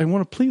do it because I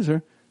want to please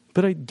her,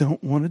 but I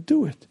don't want to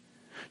do it.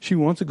 She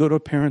wants to go to her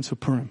parents for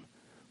Purim,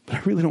 but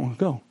I really don't want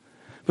to go.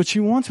 But she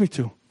wants me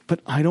to,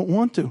 but I don't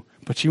want to.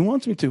 But she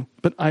wants me to,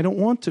 but I don't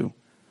want to.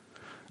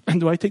 And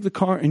do I take the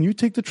car and you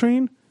take the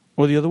train,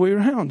 or the other way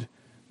around?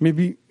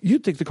 Maybe you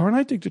take the car and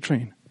I take the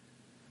train.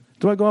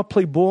 Do I go out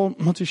play ball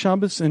Motzei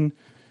Shabbos and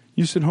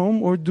you sit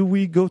home, or do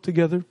we go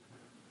together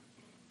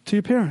to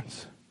your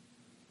parents?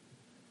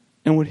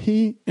 And what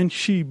he and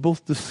she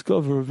both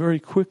discover very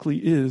quickly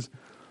is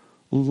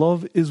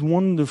love is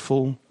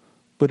wonderful,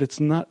 but it's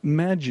not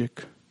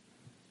magic.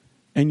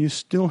 And you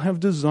still have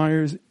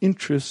desires,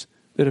 interests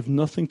that have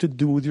nothing to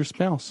do with your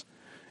spouse.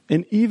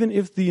 And even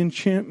if the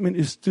enchantment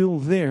is still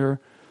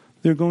there,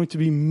 there are going to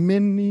be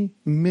many,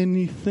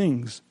 many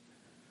things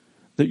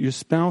that your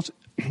spouse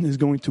is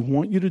going to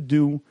want you to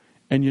do,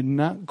 and you're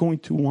not going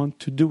to want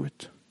to do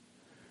it.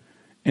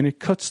 And it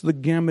cuts the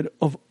gamut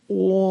of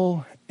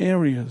all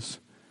areas.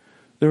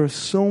 There are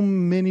so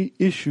many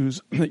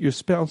issues that your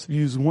spouse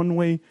views one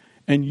way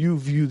and you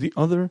view the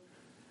other.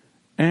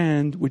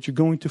 And what you're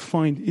going to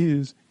find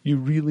is you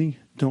really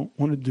don't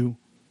want to do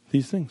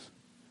these things.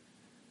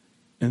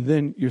 And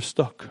then you're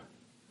stuck.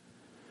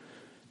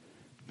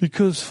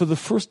 Because for the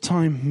first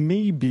time,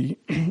 maybe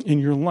in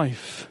your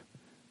life,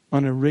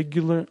 on a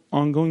regular,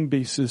 ongoing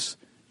basis,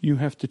 you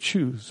have to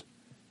choose.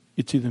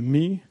 It's either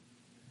me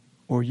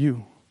or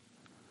you.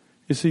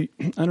 You see,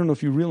 I don't know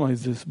if you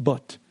realize this,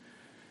 but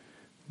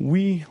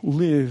we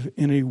live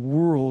in a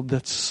world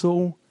that's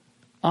so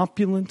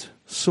opulent,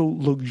 so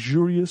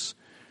luxurious.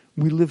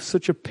 We live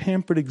such a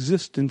pampered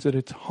existence that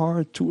it's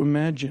hard to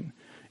imagine.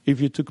 If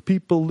you took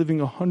people living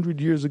 100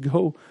 years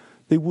ago,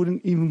 they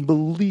wouldn't even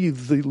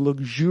believe the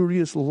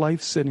luxurious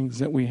life settings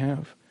that we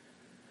have.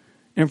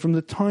 And from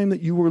the time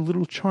that you were a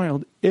little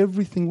child,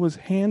 everything was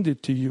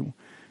handed to you,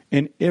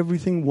 and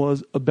everything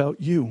was about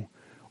you.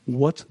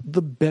 What's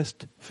the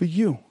best for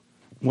you?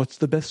 What's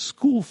the best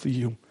school for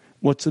you?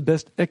 What's the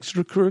best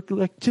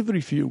extracurricular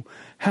activity for you?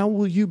 How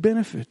will you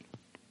benefit?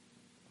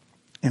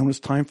 And when it's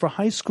time for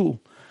high school,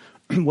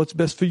 what's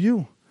best for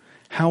you?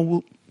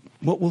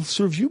 What will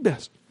serve you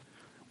best?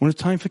 When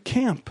it's time for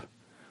camp,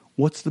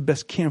 what's the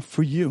best camp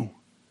for you?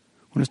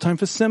 When it's time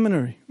for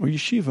seminary or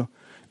yeshiva,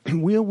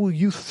 where will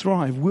you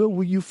thrive? Where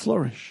will you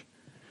flourish?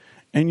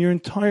 And your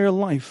entire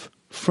life,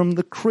 from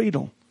the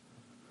cradle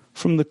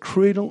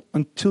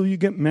until you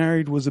get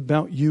married, was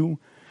about you.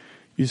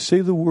 You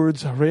say the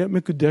words, Harayat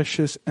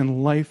Mekudeshes,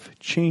 and life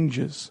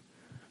changes.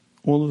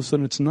 All of a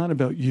sudden, it's not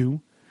about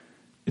you.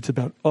 It's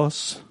about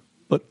us,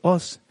 but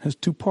us has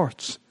two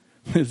parts.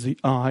 There's the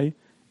I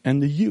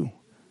and the you.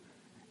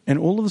 And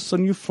all of a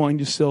sudden you find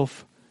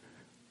yourself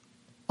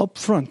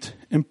upfront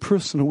and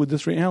personal with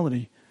this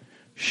reality.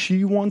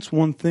 She wants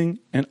one thing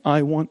and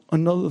I want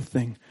another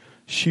thing.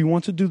 She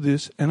wants to do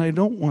this and I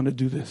don't want to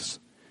do this.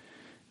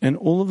 And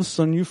all of a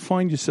sudden you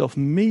find yourself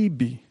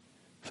maybe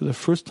for the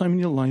first time in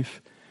your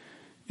life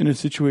in a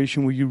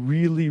situation where you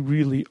really,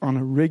 really on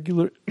a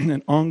regular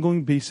and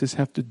ongoing basis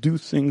have to do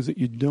things that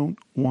you don't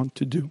want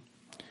to do.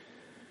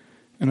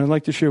 And I'd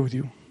like to share with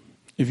you,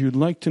 if you'd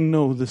like to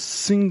know the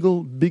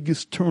single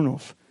biggest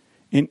turnoff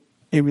in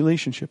a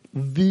relationship,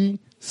 the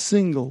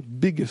single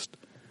biggest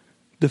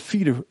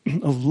defeater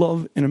of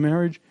love in a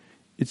marriage,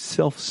 it's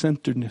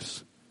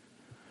self-centeredness.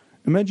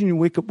 Imagine you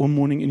wake up one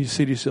morning and you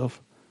say to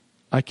yourself,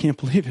 I can't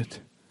believe it.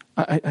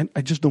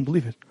 I just don't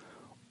believe it.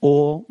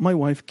 All my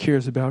wife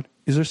cares about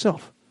is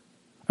herself.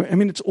 I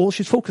mean, it's all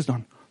she's focused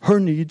on. Her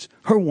needs,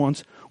 her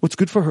wants, what's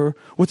good for her,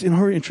 what's in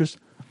her interest.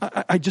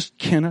 I just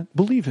cannot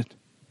believe it.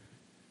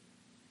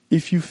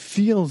 If you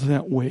feel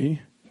that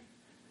way,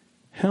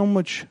 how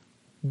much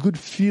good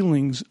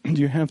feelings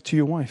do you have to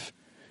your wife?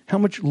 How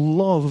much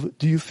love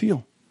do you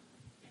feel?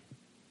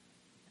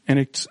 And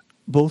it's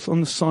both on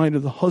the side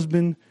of the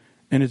husband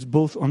and it's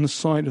both on the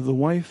side of the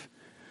wife.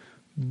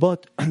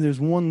 But there's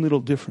one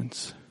little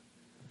difference.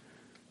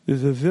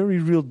 There's a very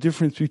real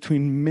difference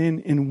between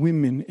men and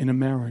women in a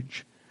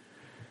marriage.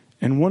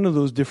 And one of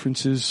those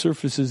differences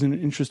surfaces in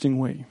an interesting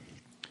way.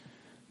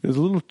 There's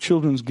a little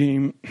children's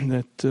game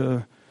that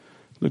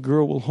the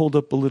girl will hold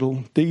up a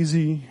little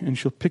daisy and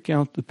she'll pick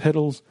out the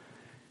petals.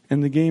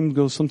 And the game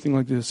goes something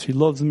like this. He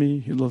loves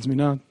me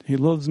not. He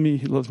loves me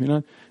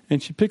not.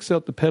 And she picks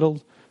out the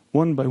petals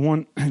one by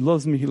one. He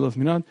loves me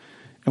not.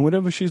 And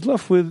whatever she's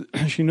left with,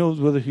 she knows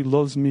whether he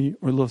loves me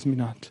or loves me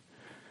not.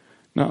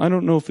 Now, I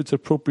don't know if it's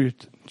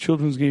appropriate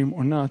children's game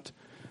or not,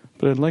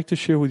 but I'd like to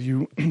share with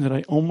you that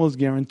I almost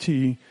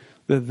guarantee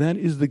that that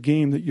is the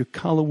game that your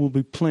Kala will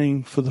be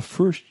playing for the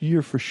first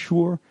year for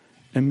sure,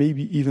 and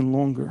maybe even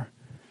longer.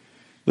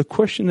 The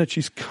question that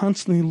she's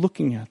constantly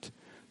looking at,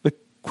 the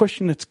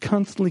question that's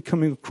constantly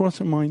coming across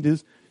her mind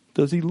is,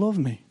 does he love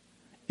me?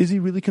 Is he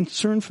really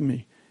concerned for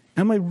me?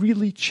 Am I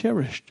really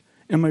cherished?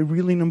 Am I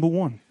really number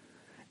one?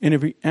 And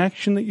every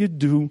action that you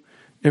do,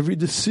 every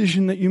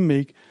decision that you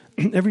make,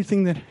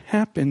 everything that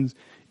happens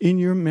in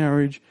your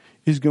marriage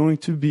is going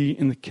to be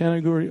in the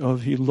category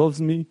of he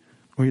loves me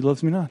or he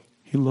loves me not.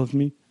 He loves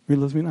me or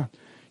he loves me not.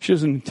 She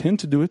doesn't intend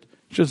to do it.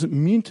 She doesn't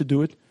mean to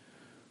do it.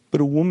 But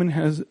a woman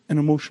has an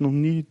emotional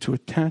need to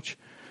attach.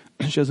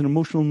 She has an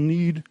emotional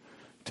need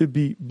to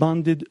be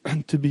bonded,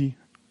 to be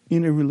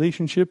in a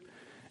relationship.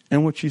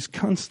 And what she's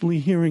constantly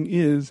hearing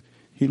is,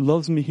 he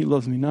loves me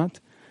not.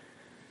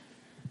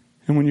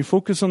 And when you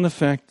focus on the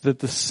fact that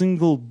the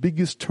single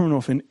biggest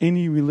turnoff in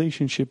any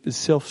relationship is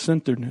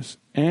self-centeredness,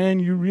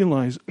 and you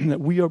realize that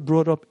we are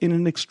brought up in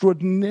an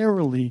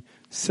extraordinarily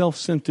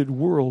self-centered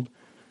world,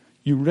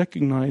 you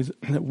recognize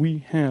that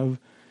we have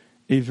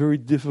a very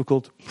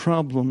difficult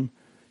problem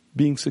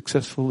being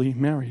successfully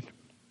married.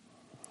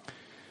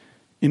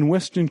 In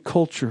Western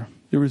culture,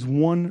 there is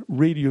one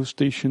radio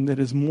station that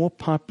is more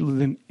popular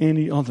than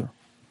any other.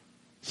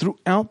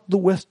 Throughout the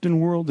Western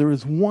world, there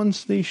is one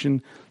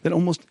station that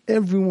almost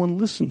everyone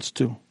listens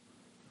to.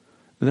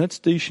 That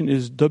station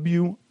is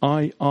WIIFM.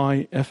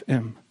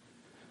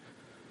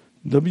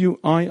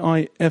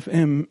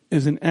 WIIFM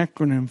is an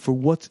acronym for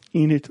What's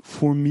in It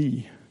for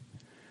Me.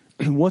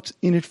 And what's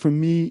in it for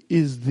me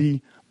is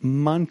the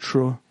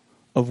mantra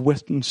of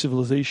Western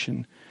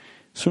civilization.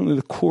 Certainly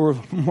the core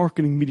of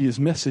marketing media's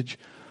message,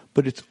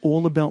 but it's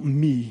all about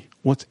me.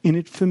 What's in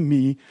it for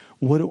me?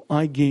 What do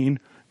I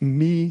gain?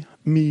 Me,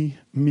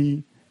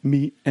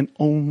 and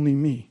only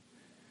me.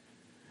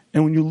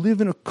 And when you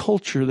live in a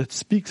culture that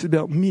speaks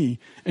about me,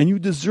 and you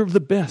deserve the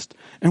best,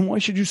 and why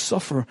should you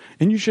suffer,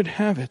 and you should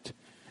have it,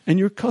 and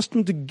you're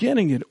accustomed to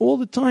getting it all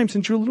the time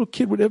since you're a little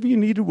kid, whatever you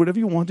needed, whatever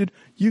you wanted,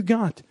 you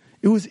got.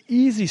 It was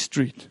easy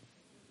street.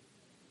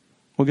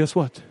 Well, guess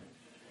what?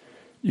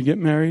 You get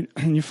married,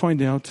 and you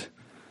find out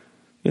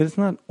that it's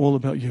not all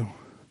about you.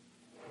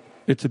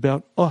 It's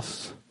about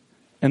us.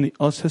 And the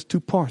us has two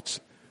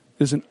parts.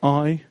 There's an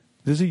I,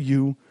 there's a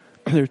you,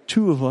 there are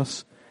two of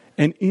us.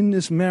 And in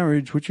this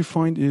marriage, what you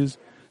find is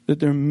that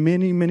there are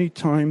many, many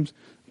times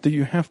that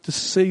you have to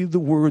say the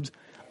words,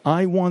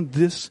 I want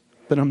this,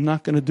 but I'm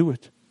not going to do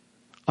it.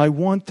 I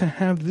want to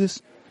have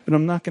this, but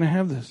I'm not going to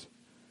have this.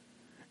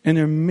 And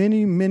there are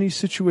many, many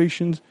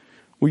situations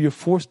where you're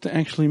forced to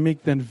actually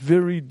make that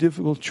very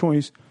difficult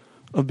choice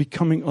of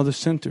becoming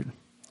other-centered.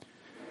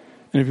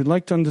 And if you'd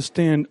like to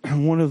understand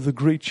one of the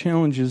great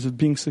challenges of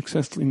being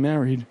successfully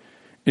married,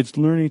 it's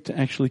learning to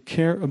actually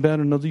care about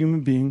another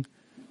human being,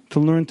 to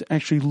learn to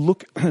actually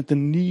look at the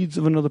needs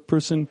of another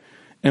person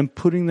and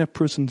putting that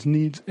person's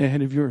needs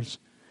ahead of yours.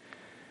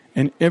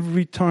 And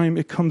every time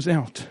it comes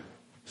out,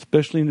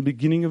 especially in the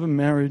beginning of a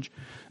marriage,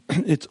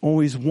 it's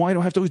always, why do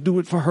I have to always do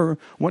it for her?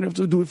 Why do I have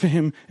to do it for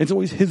him? It's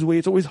always his way,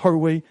 it's always her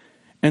way.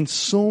 And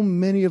so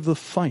many of the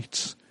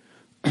fights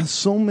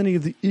so many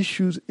of the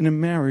issues in a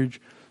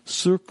marriage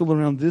circle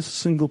around this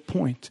single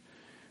point.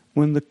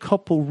 When the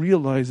couple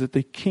realize that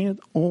they can't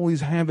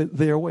always have it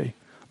their way.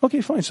 Okay,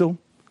 fine, so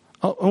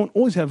I won't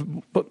always have it,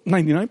 but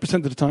 99%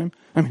 of the time,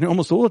 I mean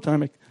almost all the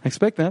time, I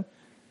expect that.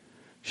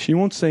 She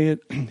won't say it,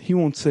 he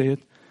won't say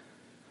it,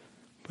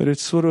 but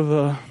it's sort of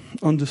a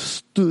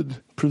understood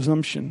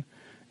presumption.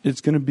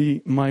 It's going to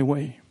be my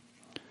way.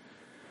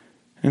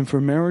 And for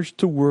marriage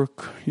to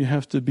work, you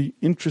have to be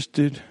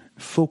interested,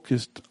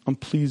 focused on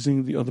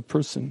pleasing the other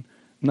person,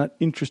 not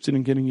interested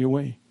in getting your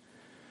way.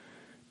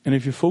 And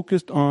if you're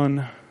focused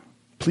on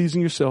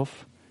pleasing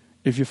yourself,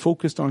 if you're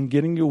focused on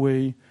getting your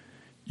way,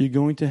 you're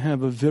going to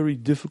have a very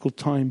difficult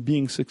time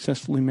being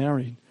successfully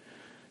married,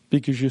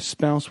 because your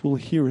spouse will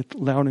hear it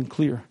loud and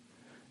clear.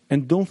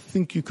 And don't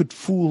think you could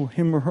fool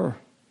him or her.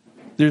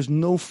 There's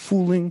no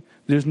fooling,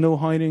 there's no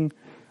hiding.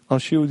 I'll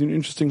share with you an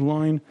interesting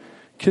line.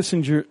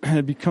 Kissinger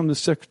had become the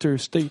Secretary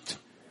of State.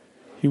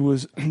 He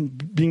was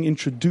being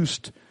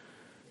introduced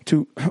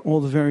to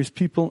all the various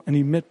people, and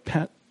he met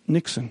Pat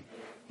Nixon,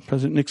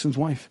 President Nixon's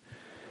wife.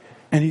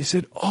 And he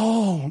said,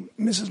 "Oh,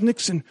 Mrs.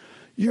 Nixon,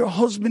 your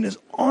husband is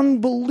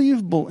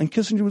unbelievable." And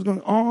Kissinger was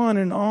going on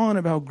and on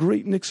about how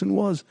great Nixon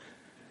was.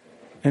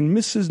 And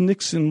Mrs.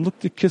 Nixon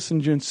looked at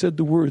Kissinger and said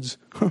the words,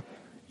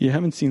 "You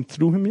haven't seen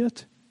through him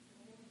yet?"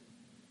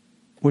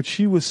 What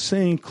she was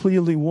saying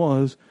clearly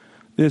was,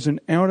 there's an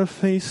outer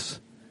face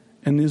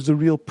and there's the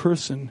real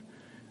person.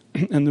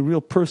 And the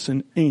real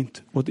person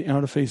ain't what the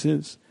outer face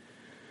is.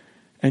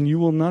 And you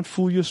will not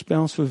fool your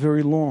spouse for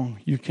very long.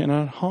 You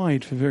cannot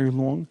hide for very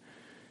long.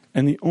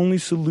 And the only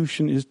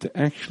solution is to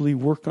actually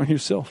work on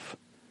yourself.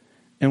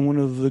 And one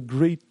of the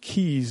great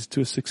keys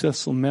to a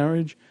successful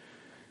marriage,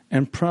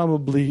 and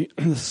probably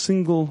the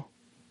single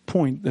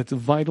point that's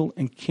vital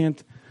and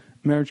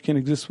marriage can't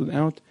exist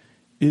without,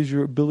 is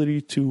your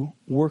ability to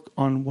work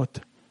on what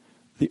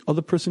the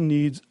other person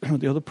needs, what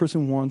the other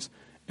person wants,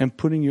 and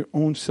putting your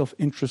own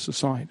self-interest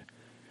aside.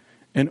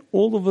 And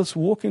all of us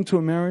walk into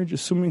a marriage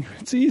assuming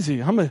it's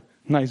easy. I'm a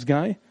nice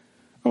guy.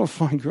 I'm a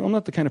fine girl. I'm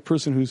not the kind of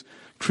person who's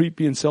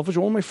creepy and selfish.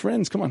 All my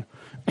friends, come on.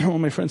 All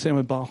my friends say I'm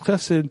a Baal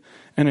Chesed,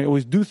 and I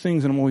always do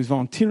things, and I'm always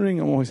volunteering,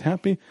 I'm always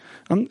happy.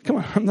 I'm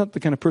not the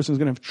kind of person who's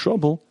going to have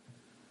trouble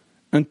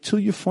until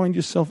you find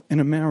yourself in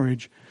a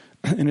marriage,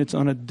 and it's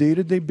on a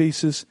day-to-day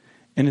basis,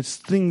 and it's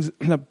things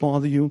that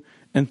bother you,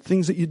 and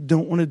things that you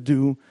don't want to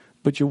do,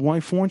 but your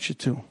wife wants you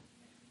to,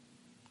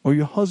 or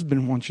your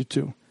husband wants you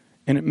to,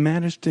 and it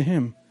matters to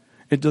him.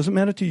 It doesn't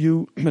matter to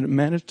you, but it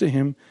matters to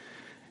him.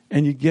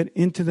 And you get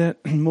into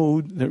that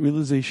mode, that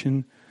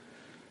realization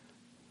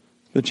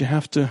that you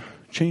have to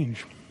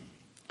change.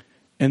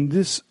 And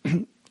this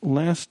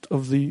last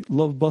of the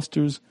love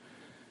busters,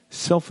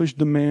 selfish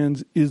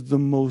demands, is the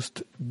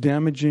most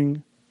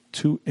damaging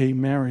to a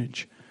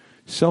marriage.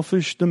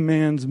 Selfish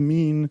demands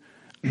mean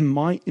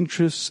my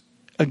interests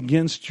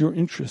against your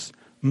interests,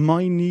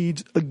 my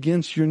needs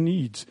against your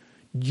needs.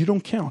 You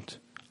don't count.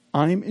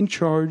 I'm in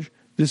charge.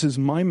 This is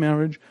my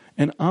marriage,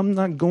 and I'm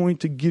not going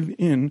to give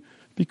in.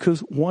 Because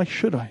why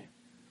should I?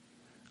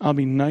 I'll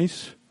be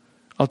nice.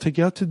 I'll take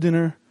you out to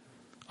dinner.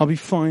 I'll be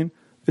fine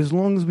as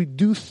long as we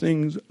do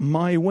things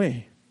my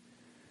way.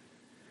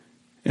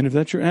 And if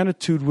that's your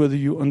attitude, whether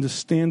you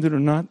understand it or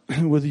not,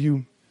 whether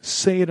you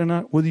say it or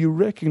not, whether you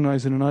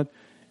recognize it or not,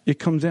 it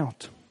comes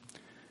out.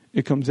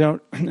 It comes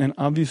out, and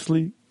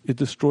obviously it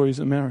destroys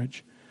a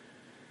marriage.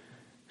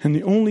 And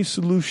the only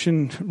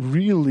solution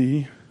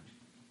really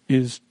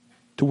is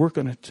to work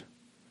on it.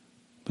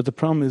 But the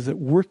problem is that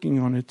working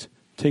on it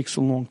takes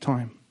a long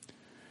time.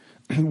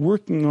 And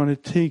working on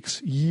it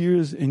takes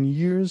years and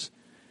years.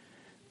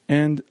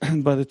 And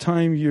by the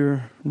time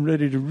you're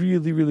ready to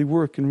really, really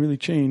work and really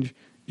change,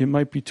 it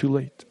might be too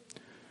late.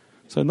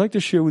 So I'd like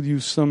to share with you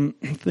some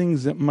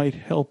things that might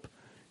help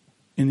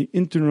in the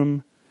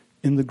interim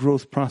in the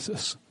growth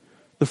process.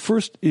 The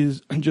first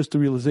is just the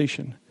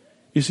realization.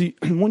 You see,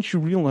 once you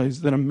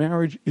realize that a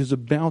marriage is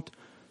about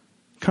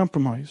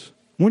compromise,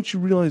 once you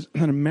realize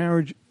that a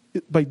marriage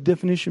by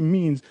definition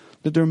means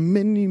that there are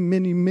many,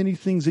 many, many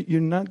things that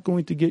you're not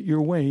going to get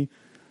your way,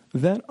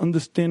 that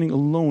understanding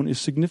alone is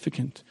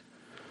significant.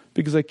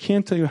 Because I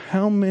can't tell you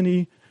how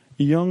many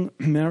young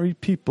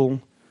married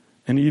people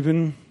and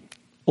even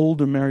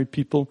older married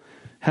people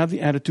have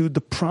the attitude,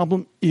 the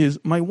problem is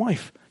my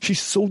wife.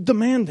 She's so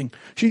demanding.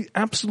 She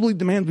absolutely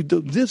demands we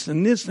do this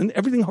and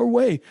everything her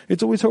way.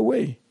 It's always her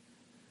way.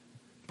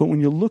 But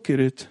when you look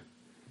at it,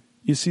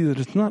 you see that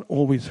it's not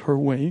always her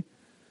way,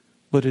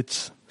 but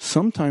it's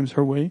sometimes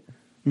her way,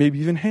 maybe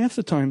even half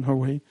the time her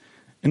way,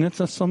 and that's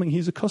not something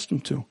he's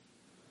accustomed to.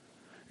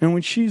 And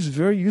when she's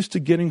very used to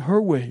getting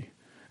her way,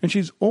 and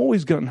she's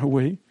always gotten her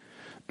way,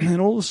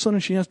 and all of a sudden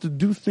she has to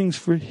do things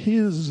for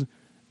his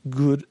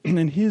good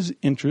and his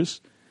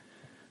interests,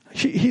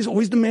 he's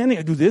always demanding,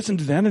 I do this and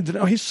do that and do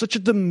that. Oh, he's such a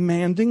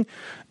demanding,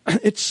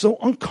 it's so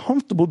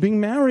uncomfortable being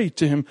married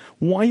to him.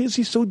 Why is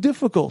he so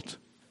difficult?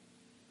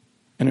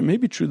 And it may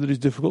be true that he's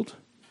difficult,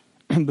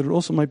 but it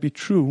also might be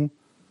true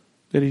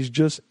that he's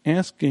just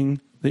asking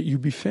that you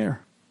be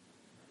fair.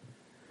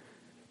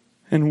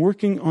 And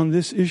working on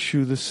this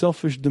issue, the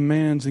selfish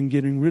demands and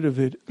getting rid of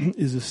it,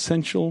 is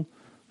essential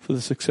for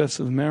the success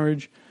of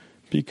marriage,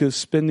 because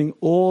spending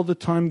all the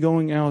time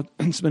going out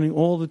and spending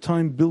all the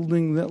time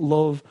building that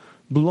love,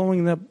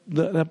 blowing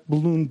that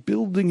balloon,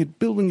 building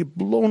it,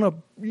 blown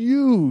up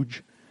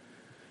huge.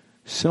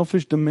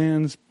 Selfish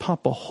demands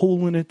pop a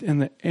hole in it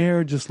and the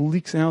air just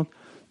leaks out.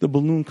 The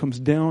balloon comes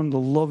down, the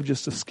love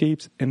just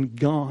escapes and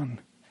gone.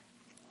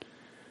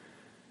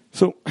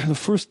 So the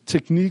first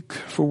technique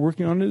for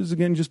working on it is,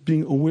 again, just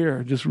being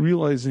aware, just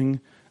realizing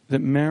that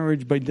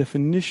marriage by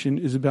definition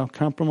is about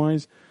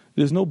compromise.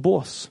 There's no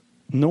boss,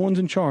 no one's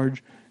in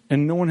charge,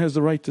 and no one has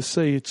the right to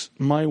say it's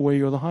my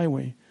way or the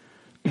highway.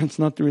 It's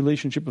not the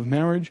relationship of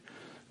marriage.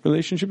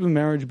 Relationship of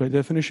marriage by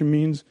definition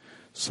means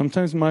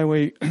sometimes my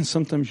way and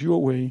sometimes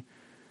your way.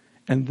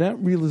 And that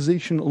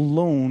realization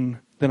alone,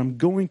 that I'm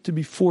going to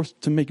be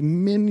forced to make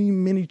many,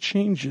 many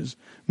changes,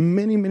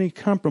 many, many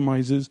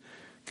compromises,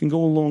 can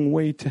go a long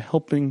way to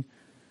helping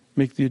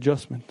make the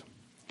adjustment.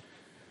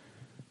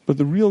 But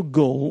the real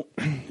goal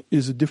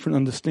is a different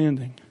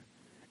understanding.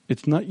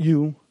 It's not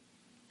you,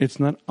 it's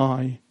not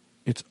I,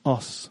 it's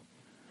us.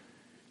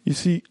 You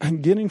see,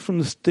 I'm getting from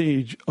the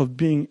stage of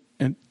being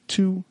in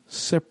two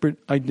separate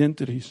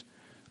identities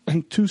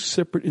and two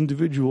separate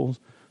individuals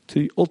to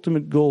the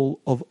ultimate goal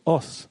of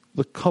us,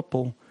 the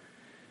couple.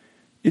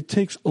 It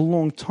takes a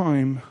long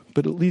time,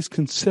 but at least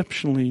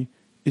conceptually,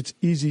 it's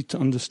easy to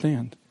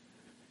understand.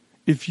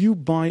 If you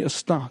buy a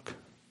stock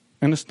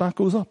and the stock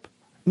goes up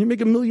and you make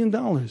 $1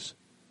 million,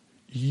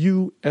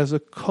 you as a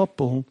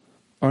couple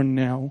are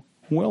now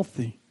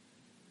wealthy.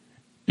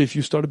 If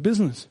you start a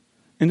business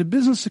and the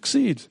business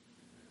succeeds,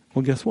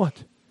 well, guess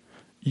what?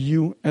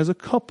 You as a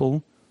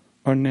couple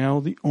are now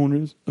the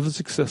owners of a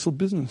successful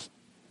business.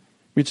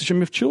 Mitzvah Shem,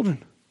 have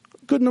children,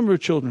 a good number of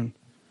children.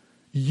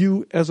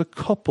 You as a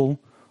couple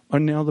are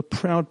now the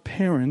proud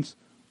parents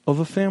of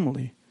a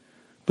family.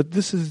 But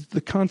this is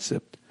the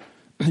concept.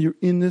 You're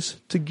in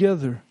this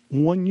together,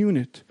 one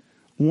unit,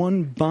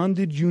 one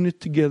bonded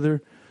unit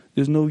together.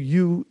 There's no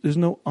you, there's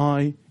no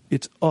I,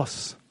 it's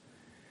us.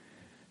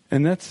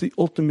 And that's the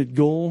ultimate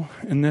goal,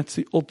 and that's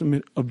the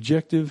ultimate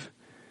objective.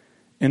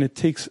 And it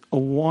takes a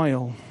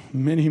while,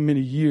 many,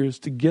 many years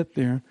to get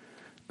there,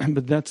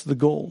 but that's the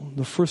goal.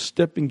 The first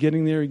step in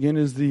getting there, again,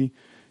 is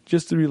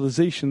just the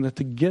realization that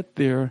to get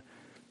there,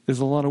 there's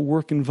a lot of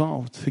work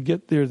involved. To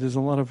get there, there's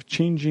a lot of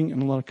changing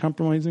and a lot of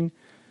compromising.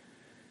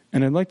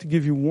 And I'd like to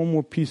give you one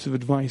more piece of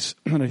advice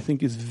that I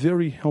think is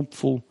very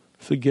helpful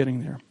for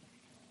getting there.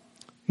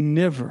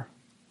 Never,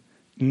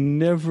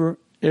 never,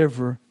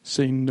 ever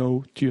say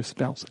no to your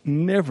spouse.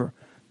 Never.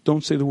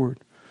 Don't say the word.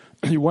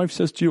 Your wife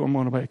says to you, I'm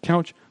going to buy a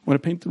couch, I'm going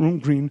to paint the room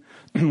green,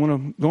 I'm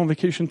going to go on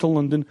vacation to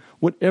London.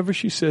 Whatever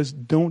she says,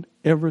 don't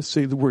ever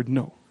say the word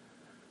no.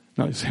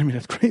 Now you say, I mean,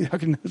 that's crazy. How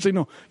can I say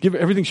no? Give her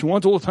everything she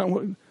wants all the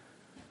time.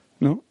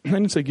 No, I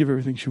didn't say give her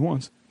everything she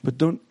wants, but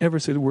don't ever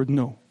say the word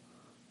no.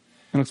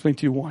 And I'll explain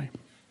to you why.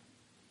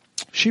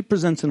 She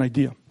presents an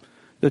idea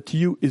that to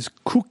you is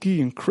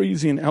kooky and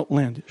crazy and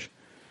outlandish.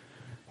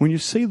 When you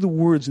say the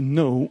words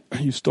no,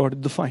 you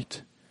started the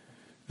fight.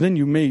 Then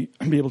you may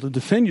be able to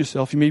defend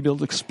yourself. You may be able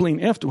to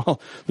explain after,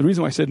 well, the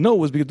reason why I said no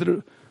was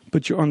because,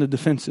 but you're on the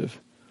defensive.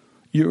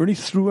 You already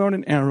threw out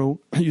an arrow.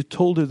 You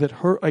told her that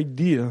her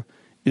idea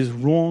is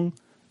wrong,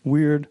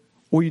 weird,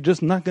 or you're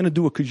just not going to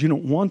do it because you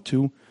don't want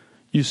to.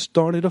 You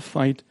started a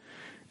fight,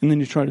 and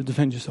then you try to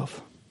defend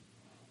yourself.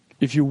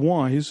 If you're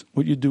wise,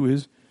 what you do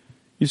is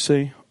you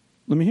say,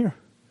 let me hear.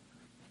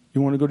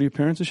 You want to go to your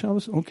parents'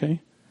 Shabbos?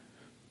 Okay.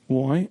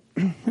 Why?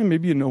 And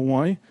maybe you know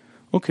why.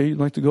 Okay, you'd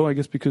like to go, I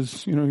guess,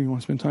 because, you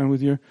want to spend time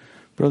with your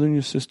brother and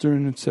your sister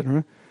and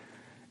etc.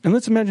 And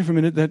let's imagine for a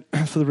minute that,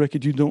 for the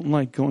record, you don't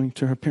like going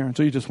to her parents,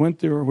 or you just went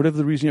there, or whatever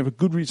the reason, you have a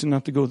good reason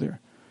not to go there.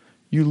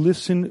 You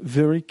listen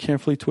very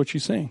carefully to what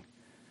she's saying.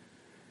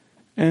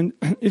 And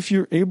if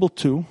you're able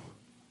to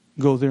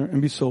go there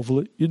and be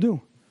soulful, you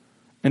do.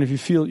 And if you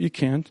feel you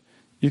can't,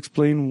 you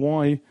explain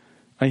why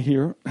I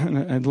hear, and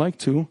I'd like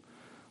to.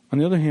 On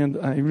the other hand,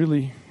 I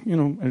really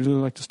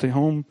like to stay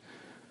home.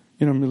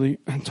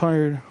 I'm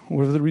tired,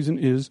 whatever the reason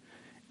is.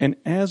 And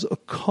as a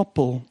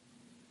couple,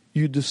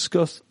 you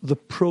discuss the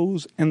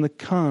pros and the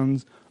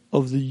cons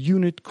of the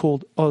unit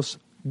called us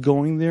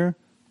going there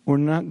or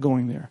not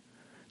going there.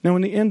 Now,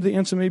 in the end, the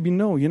answer may be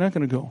no, you're not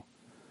going to go.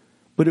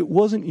 But it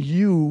wasn't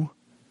you,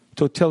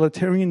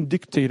 totalitarian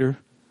dictator,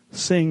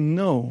 saying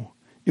no.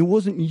 It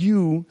wasn't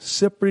you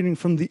separating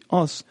from the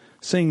us,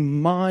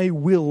 saying my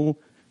will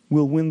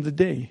win the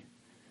day.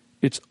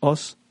 It's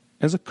us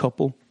as a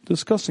couple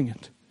discussing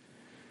it.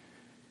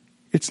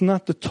 It's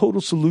not the total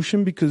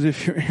solution, because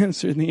if your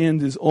answer in the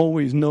end is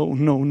always no,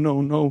 no,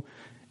 no, no,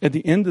 at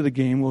the end of the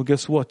game, well,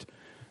 guess what?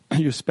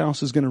 Your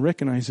spouse is going to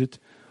recognize it,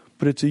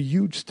 but it's a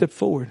huge step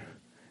forward.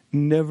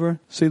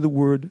 Never say the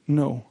word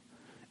no.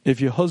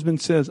 If your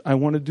husband says, I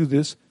want to do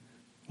this,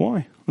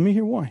 why? Let me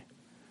hear why.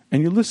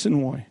 And you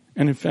listen why.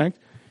 And in fact,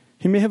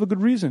 he may have a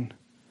good reason.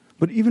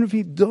 But even if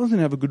he doesn't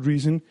have a good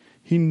reason,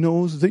 he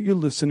knows that you're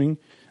listening,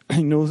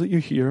 he knows that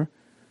you're here.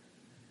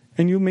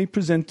 And you may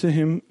present to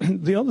him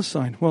the other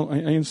side. Well, I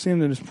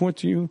understand that it's important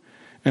to you,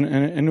 and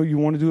I know you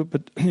want to do it,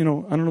 but, I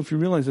don't know if you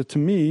realize that to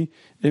me,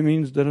 it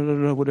means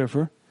da-da-da-da,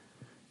 whatever.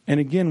 And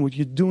again, what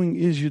you're doing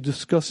is you're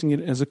discussing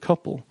it as a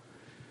couple.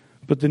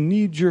 But the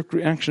knee-jerk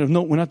reaction of,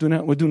 no, we're not doing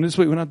that, we're doing this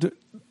way, we're not doing...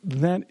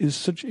 That is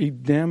such a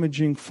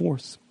damaging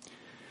force.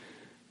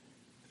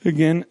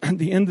 Again, at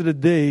the end of the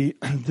day,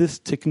 this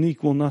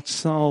technique will not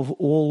solve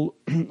all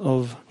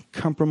of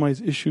compromise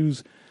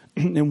issues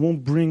and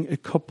won't bring a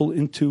couple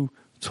into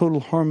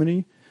total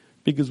harmony,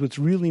 because what's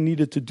really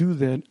needed to do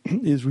that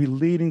is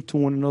relating to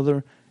one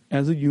another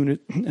as a unit,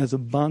 as a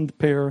bond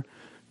pair,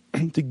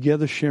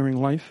 together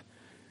sharing life.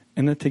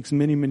 And that takes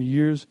many, many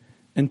years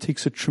and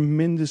takes a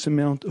tremendous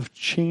amount of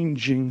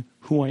changing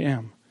who I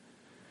am.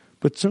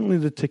 But certainly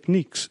the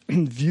techniques,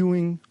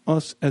 viewing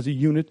us as a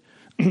unit,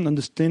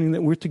 understanding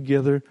that we're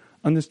together,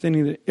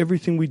 understanding that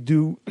everything we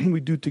do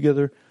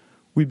together,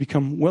 we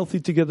become wealthy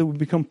together, we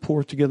become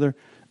poor together,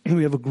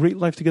 we have a great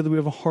life together, we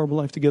have a horrible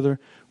life together,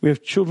 we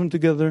have children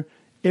together.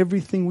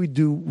 Everything we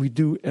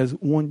do as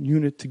one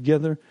unit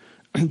together.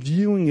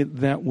 Viewing it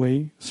that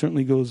way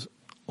certainly goes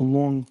a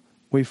long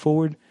way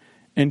forward.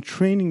 And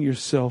training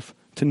yourself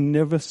to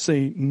never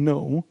say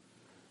no,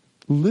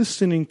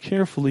 listening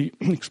carefully,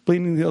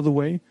 explaining the other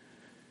way.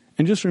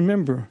 And just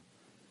remember,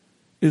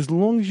 as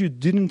long as you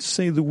didn't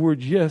say the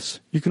word yes,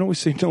 you can always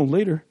say no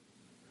later.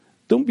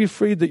 Don't be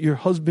afraid that your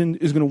husband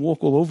is going to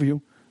walk all over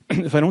you.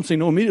 If I don't say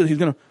no immediately, he's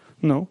going to...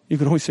 No, you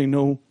can always say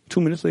no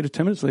 2 minutes later,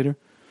 10 minutes later.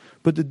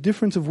 But the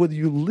difference of whether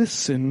you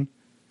listen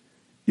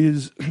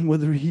is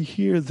whether he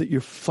hears that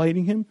you're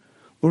fighting him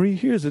or he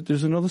hears that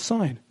there's another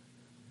side.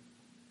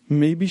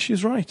 Maybe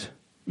she's right.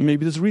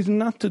 Maybe there's a reason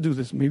not to do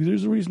this. Maybe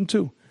there's a reason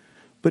to.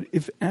 But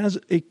if as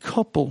a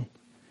couple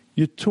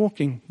you're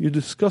talking, you're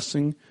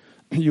discussing,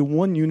 you're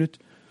one unit,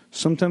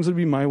 sometimes it'll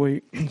be my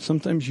way,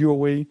 sometimes your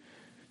way,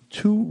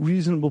 two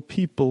reasonable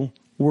people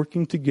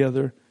working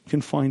together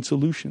can find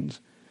solutions.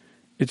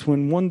 It's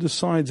when one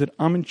decides that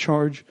I'm in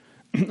charge,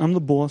 I'm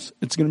the boss,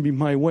 it's going to be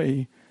my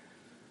way,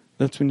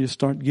 that's when you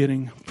start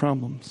getting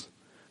problems.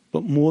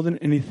 But more than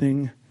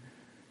anything,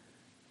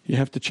 you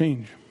have to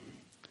change.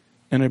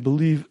 And I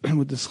believe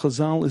what this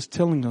Chazal is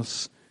telling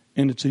us,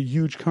 and it's a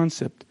huge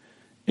concept,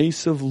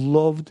 Esav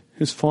loved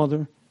his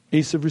father,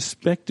 Esav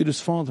respected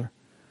his father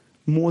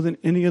more than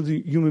any other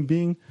human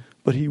being,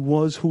 but he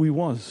was who he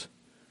was.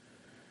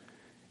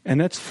 And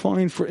that's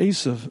fine for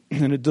Esav,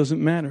 and it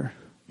doesn't matter.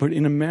 But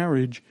in a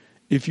marriage,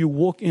 if you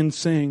walk in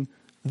saying,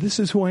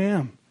 this is who I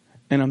am,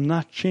 and I'm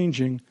not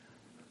changing,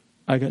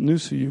 I got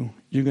news for you.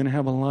 You're going to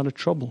have a lot of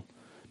trouble.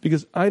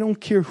 Because I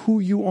don't care who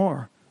you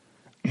are.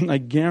 I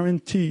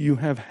guarantee you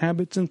have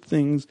habits and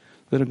things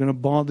that are going to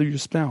bother your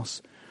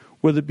spouse.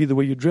 Whether it be the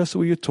way you dress, the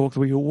way you talk, the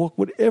way you walk,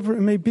 whatever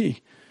it may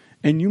be.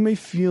 And you may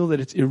feel that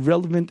it's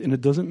irrelevant and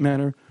it doesn't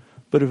matter.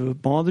 But if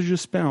it bothers your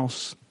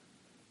spouse,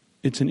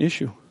 it's an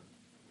issue.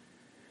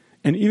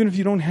 And even if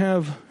you don't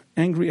have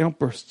angry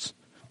outbursts,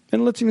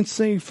 and let's even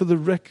say for the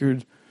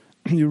record,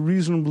 you're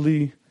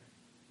reasonably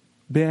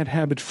bad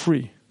habit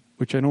free,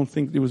 which I don't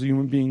think there was a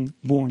human being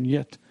born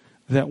yet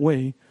that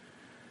way.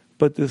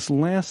 But this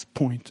last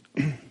point,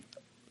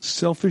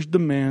 selfish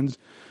demands,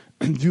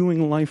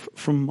 viewing life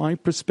from my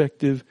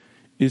perspective,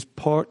 is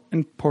part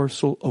and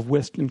parcel of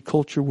Western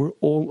culture. We're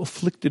all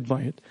afflicted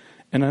by it.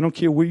 And I don't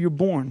care where you're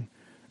born.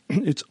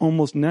 It's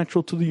almost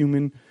natural to the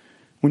human.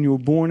 When you were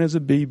born as a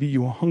baby,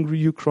 you were hungry,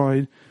 you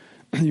cried.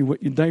 You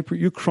wet your diaper,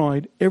 you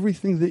cried.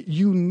 Everything that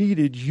you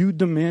needed, you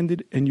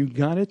demanded, and you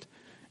got it.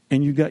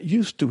 And you got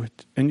used to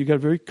it. And you got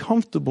very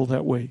comfortable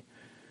that way.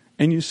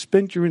 And you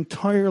spent your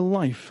entire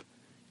life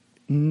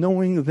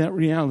knowing that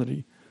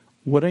reality.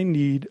 What I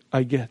need,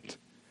 I get.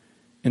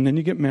 And then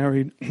you get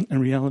married and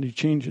reality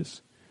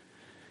changes.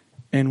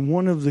 And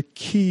one of the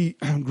key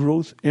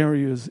growth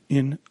areas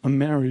in a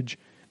marriage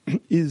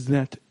is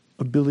that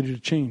ability to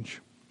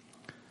change.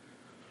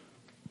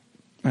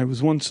 I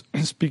was once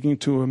speaking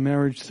to a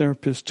marriage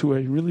therapist who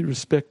I really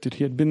respected.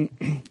 He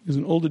was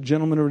an older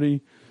gentleman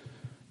already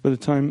by the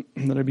time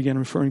that I began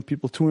referring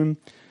people to him.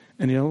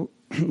 And he had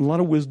a lot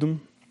of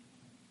wisdom.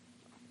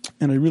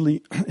 And I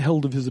really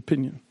held of his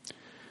opinion.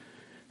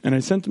 And I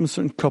sent him a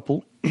certain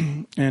couple,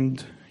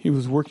 and he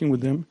was working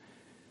with them,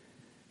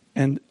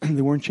 and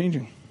they weren't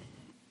changing.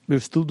 They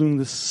were still doing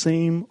the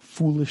same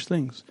foolish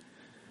things.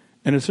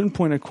 And at a certain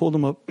point, I called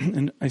him up,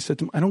 and I said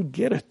to him, I don't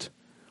get it.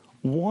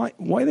 Why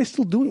are they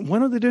still doing it? Why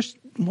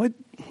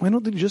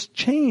don't they just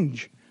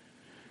change?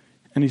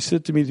 And he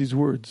said to me these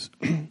words,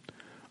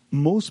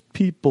 most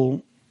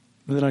people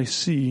that I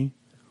see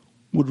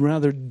would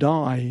rather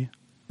die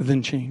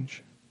than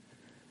change.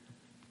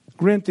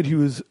 Granted, he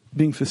was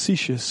being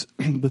facetious,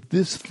 but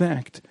this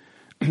fact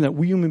that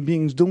we human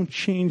beings don't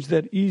change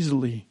that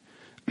easily,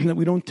 that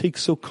we don't take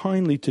so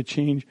kindly to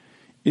change,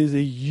 is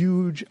a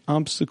huge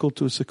obstacle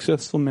to a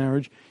successful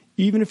marriage,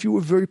 even if you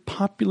were very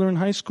popular in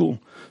high school.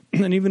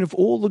 And even if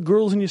all the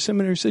girls in your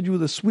seminary said you were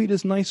the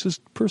sweetest,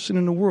 nicest person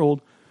in the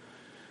world,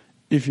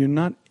 if you're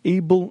not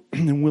able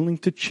and willing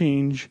to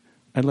change,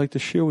 I'd like to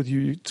share with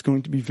you, it's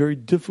going to be very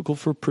difficult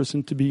for a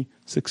person to be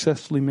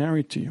successfully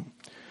married to you.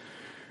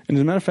 And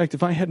as a matter of fact,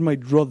 if I had my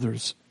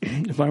druthers,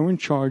 if I were in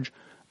charge,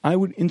 I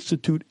would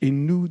institute a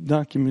new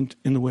document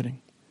in the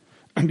wedding.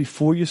 And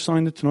before you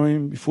sign the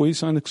Tanoim, before you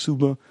sign the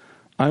Ksuba,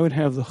 I would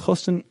have the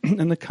Chassan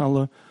and the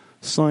Kala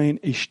sign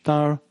a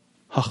Shtar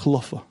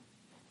HaChlafa.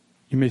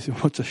 You may say,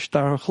 what's a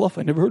Shtar HaChlafa?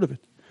 I never heard of it.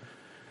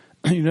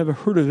 You never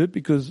heard of it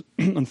because,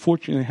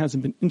 unfortunately, it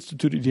hasn't been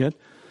instituted yet.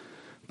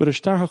 But a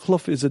Shtar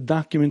HaChlafa is a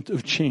document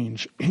of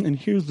change. And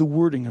here's the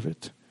wording of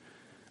it.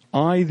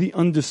 I, the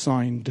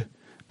undersigned,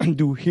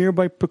 do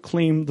hereby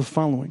proclaim the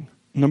following.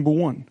 Number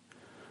 1,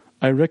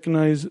 I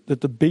recognize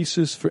that the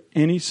basis for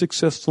any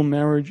successful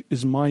marriage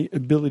is my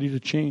ability to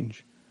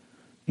change.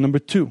 Number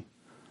 2,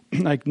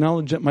 I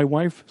acknowledge that my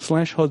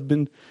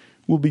wife/husband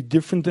will be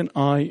different than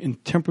I in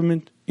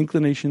temperament,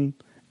 inclination,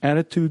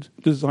 attitude,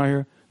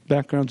 desire,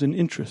 backgrounds, and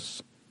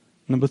interests.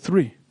 Number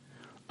 3,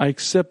 I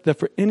accept that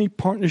for any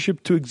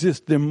partnership to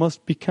exist, there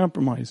must be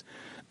compromise,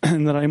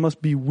 and that I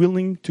must be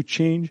willing to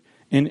change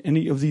in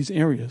any of these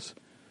areas.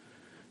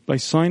 By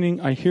signing,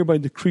 I hereby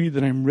decree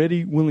that I am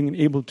ready, willing, and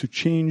able to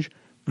change,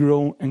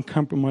 grow, and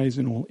compromise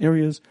in all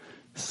areas.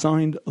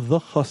 Signed, the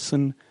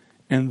Chassan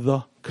and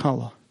the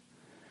Kala.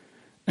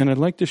 And I'd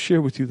like to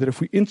share with you that if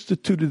we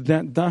instituted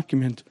that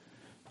document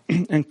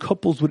and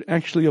couples would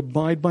actually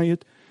abide by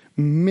it,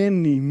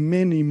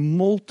 many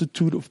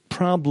multitude of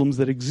problems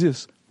that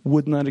exist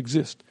would not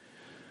exist.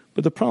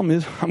 But the problem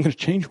is, I'm going to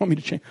change. You want me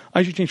to change?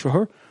 I should change for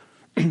her.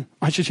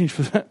 I should change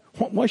for that.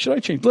 Why should I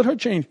change? Let her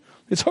change.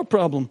 It's her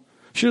problem.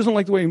 She doesn't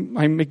like the way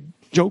I make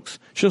jokes.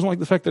 She doesn't like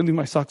the fact that I leave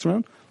my socks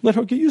around. Let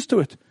her get used to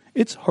it.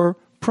 It's her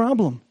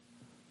problem.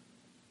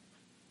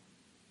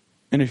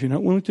 And if you're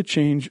not willing to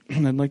change,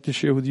 I'd like to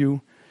share with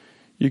you,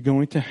 you're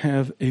going to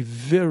have a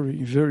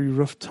very, very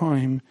rough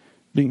time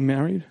being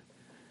married.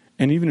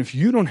 And even if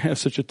you don't have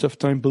such a tough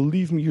time,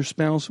 believe me, your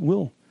spouse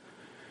will.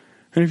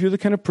 And if you're the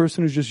kind of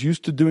person who's just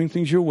used to doing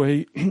things your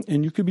way,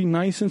 and you could be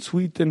nice and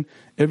sweet, and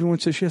everyone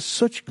says she has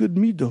such good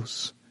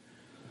midos.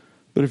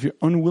 But if you're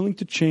unwilling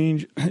to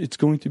change, it's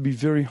going to be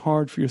very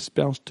hard for your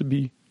spouse to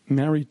be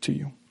married to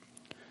you.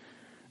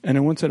 And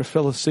I once had a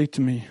fellow say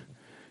to me,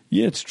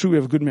 yeah, it's true we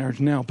have a good marriage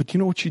now, but you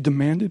know what she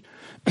demanded?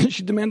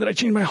 She demanded I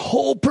change my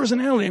whole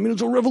personality. I mean, it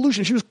was a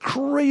revolution. She was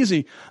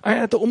crazy. I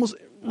had to almost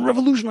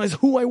revolutionize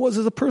who I was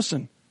as a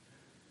person.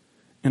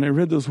 And I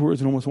read those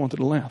words and almost wanted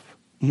to laugh.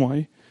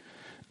 Why?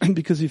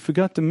 Because he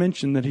forgot to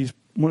mention that he's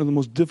one of the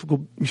most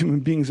difficult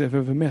human beings I've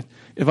ever met.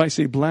 If I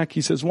say black,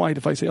 he says white.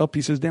 If I say up,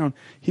 he says down.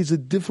 He's a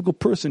difficult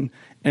person.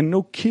 And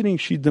no kidding,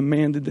 she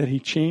demanded that he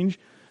change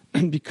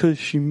because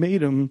she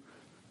made him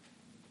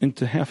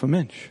into half a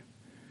mensch.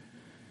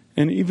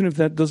 And even if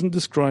that doesn't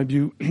describe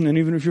you, and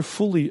even if you're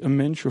fully a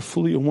mensch or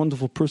fully a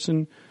wonderful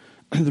person,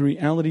 the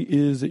reality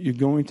is that you're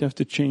going to have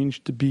to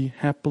change to be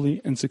happily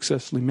and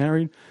successfully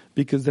married,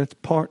 because that's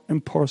part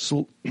and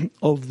parcel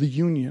of the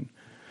union.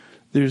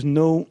 There's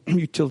no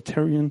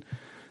utilitarian,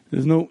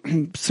 there's no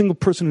single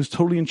person who's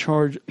totally in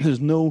charge. There's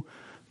no,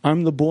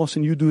 I'm the boss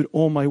and you do it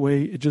all my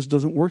way. It just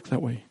doesn't work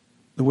that way.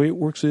 The way it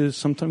works is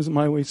sometimes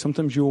my way,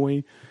 sometimes your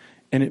way.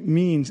 And it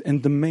means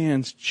and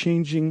demands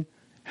changing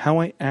how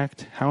I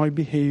act, how I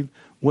behave,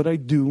 what I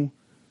do.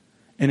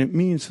 And it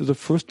means for the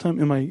first time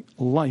in my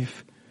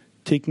life,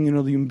 taking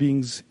another human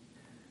being's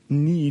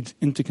needs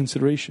into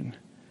consideration.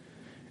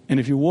 And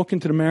if you walk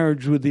into the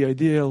marriage with the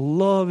idea,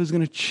 love is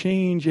going to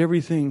change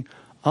everything,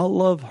 I'll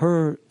love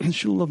her and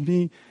she'll love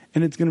me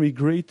and it's going to be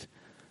great,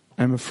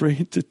 I'm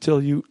afraid to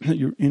tell you that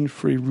you're in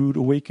for a rude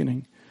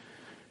awakening.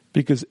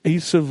 Because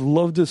Esav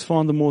loved his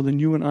father more than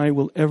you and I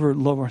will ever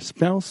love our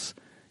spouse.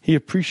 He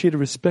appreciated,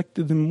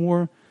 respected them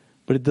more,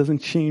 but it doesn't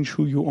change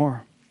who you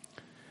are.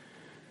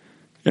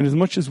 And as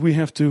much as we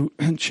have to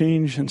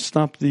change and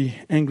stop the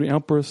angry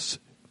outbursts,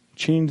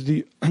 change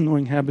the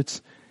annoying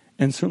habits,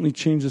 and certainly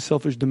change the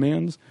selfish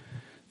demands,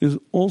 there's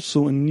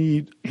also a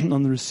need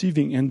on the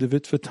receiving end of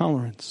it for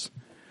tolerance.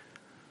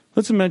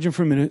 Let's imagine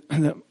for a minute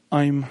that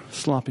I'm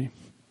sloppy.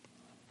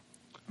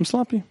 I'm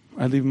sloppy.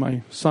 I leave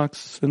my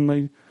socks and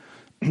my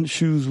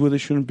shoes where they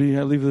shouldn't be.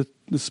 I leave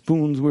the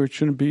spoons where it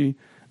shouldn't be.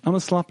 I'm a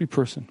sloppy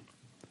person.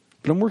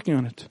 But I'm working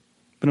on it.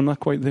 But I'm not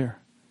quite there.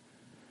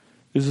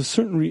 There's a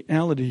certain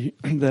reality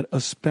that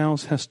a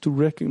spouse has to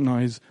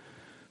recognize,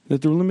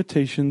 that there are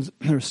limitations,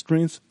 there are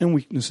strengths and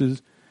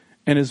weaknesses,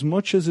 and as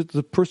much as it's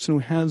the person who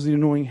has the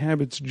annoying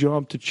habits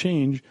job to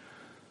change,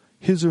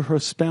 his or her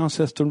spouse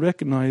has to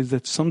recognize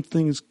that some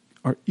things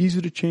are easy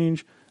to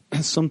change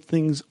and some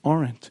things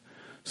aren't.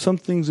 Some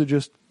things are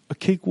just a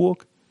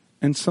cakewalk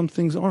and some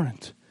things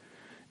aren't.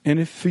 And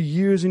if for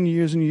years and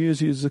years and years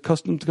he is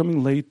accustomed to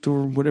coming late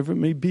or whatever it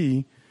may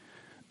be,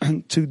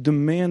 to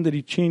demand that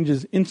he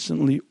changes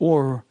instantly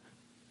or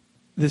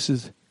this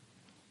is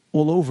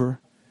all over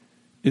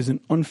is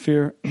an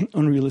unfair,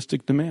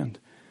 unrealistic demand.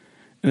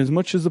 And as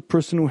much as the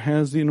person who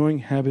has the annoying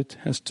habit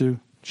has to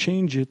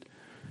change it,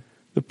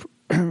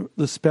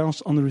 the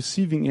spouse on the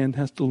receiving end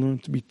has to learn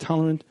to be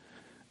tolerant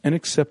and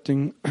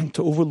accepting,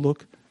 to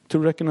overlook, to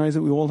recognize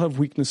that we all have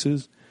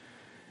weaknesses.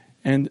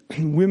 And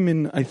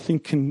women, I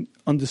think, can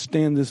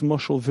understand this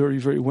mashal very,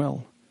 very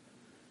well.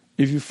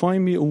 If you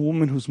find me a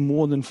woman who's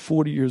more than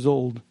 40 years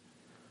old,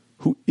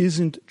 who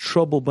isn't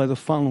troubled by the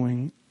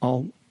following,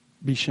 I'll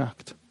be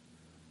shocked.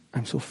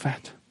 I'm so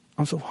fat.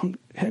 I'm so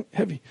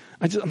heavy.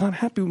 I'm not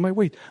happy with my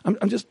weight. I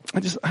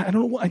don't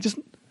know what,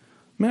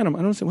 madam, I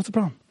don't understand. What's the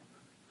problem?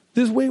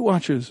 There's Weight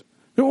Watchers.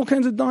 There are all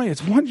kinds of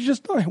diets. Why don't you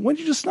just die? Why don't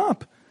you just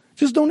stop?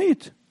 Just don't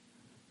eat.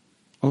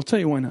 I'll tell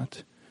you why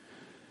not.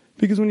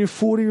 Because when you're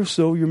 40 or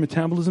so, your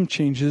metabolism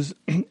changes,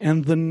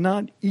 and the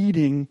not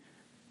eating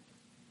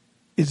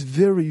is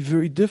very,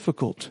 very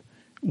difficult.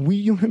 We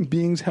human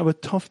beings have a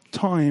tough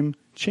time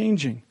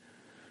changing.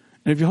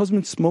 And if your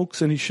husband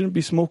smokes and he shouldn't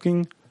be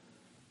smoking,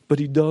 but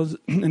he does,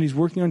 and he's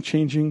working on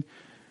changing,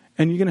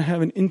 and you're going to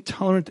have an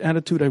intolerant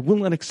attitude, I will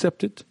not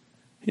accept it.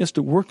 He has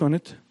to work on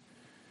it.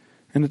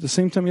 And at the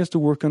same time he has to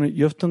work on it,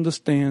 you have to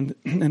understand,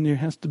 and there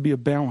has to be a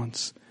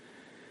balance.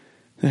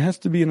 There has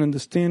to be an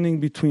understanding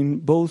between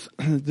both.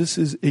 This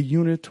is a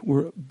unit.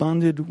 We're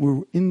bonded.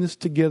 We're in this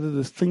together,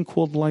 this thing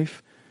called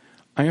life.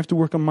 I have to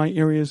work on my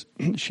areas.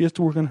 She has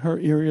to work on her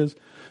areas.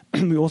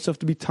 We also have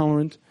to be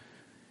tolerant.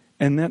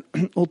 And that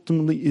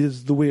ultimately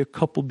is the way a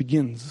couple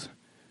begins.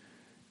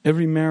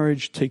 Every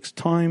marriage takes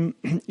time.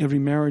 Every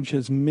marriage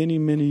has many,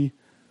 many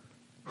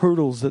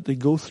hurdles that they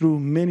go through,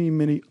 many,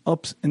 many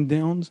ups and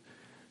downs.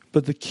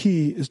 But the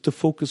key is to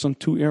focus on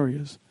two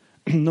areas.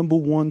 Number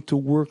one, to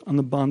work on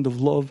the bond of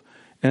love.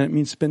 And it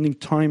means spending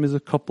time as a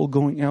couple,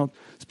 going out,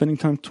 spending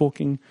time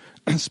talking,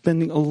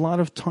 spending a lot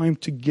of time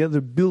together,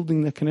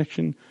 building that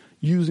connection,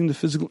 using the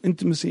physical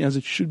intimacy as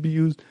it should be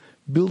used,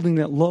 building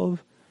that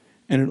love.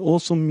 And it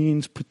also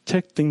means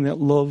protecting that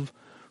love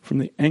from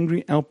the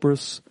angry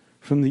outbursts,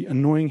 from the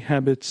annoying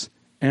habits,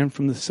 and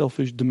from the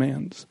selfish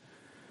demands.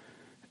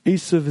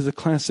 Esav is a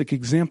classic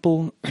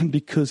example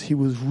because he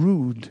was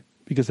rude,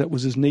 because that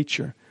was his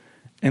nature.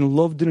 And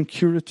love didn't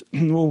cure it,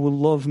 nor will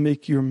love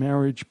make your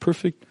marriage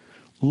perfect.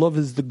 Love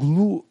is the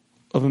glue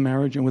of a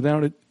marriage, and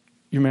without it,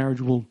 your marriage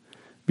will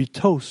be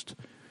toast.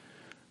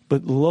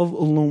 But love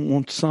alone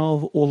won't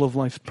solve all of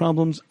life's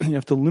problems. You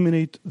have to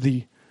eliminate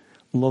the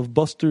love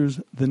busters,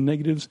 the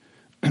negatives,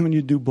 and when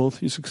you do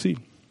both, you succeed.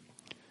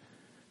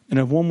 And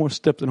I have one more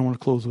step that I want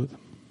to close with.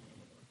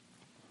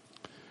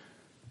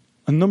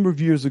 A number of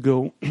years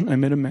ago, I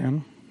met a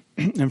man,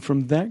 and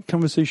from that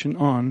conversation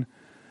on,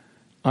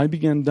 I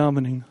began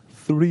davening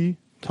 3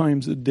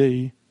 times a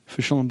day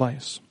for Shalom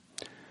Bayis.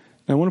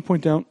 Now, I want to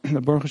point out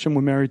that Baruch Hashem,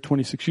 we're married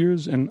 26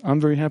 years, and I'm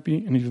very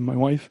happy, and even my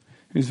wife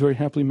is very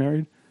happily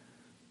married.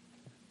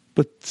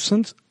 But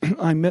since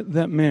I met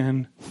that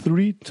man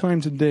 3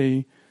 times a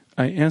day,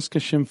 I ask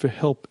Hashem for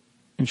help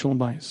in Shalom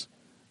Bayis.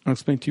 I'll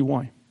explain to you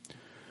why.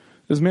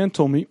 This man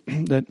told me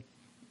that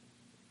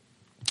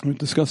we were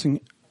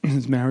discussing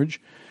his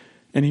marriage,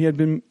 and he had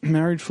been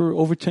married for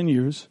over 10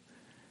 years,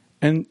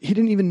 and he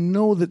didn't even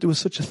know that there was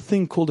such a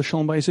thing called a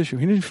Shalom Bayis issue.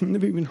 He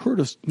never even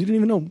heard us. He didn't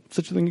even know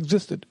such a thing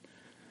existed.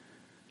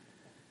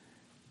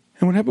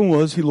 And what happened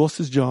was he lost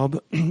his job,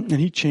 and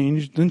he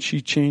changed, then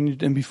she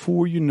changed, and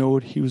before you know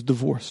it, he was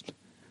divorced.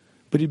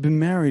 But he'd been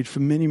married for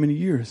many, many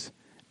years,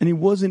 and he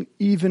wasn't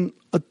even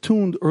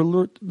attuned or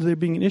alert to there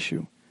being an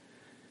issue.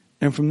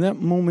 And from that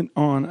moment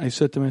on, I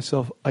said to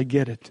myself, I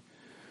get it.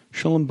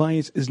 Shalom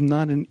Bayis is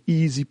not an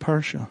easy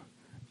parsha.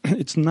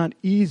 It's not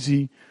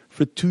easy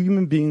for 2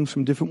 human beings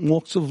from different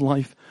walks of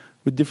life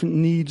with different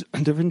needs,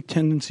 different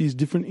tendencies,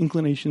 different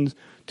inclinations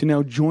to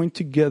now join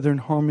together in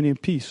harmony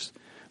and peace.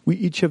 We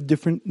each have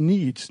different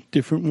needs,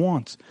 different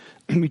wants.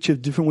 We each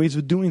have different ways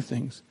of doing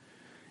things.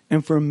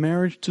 And for a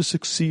marriage to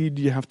succeed,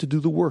 you have to do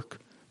the work.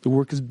 The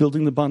work is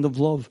building the bond of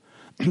love.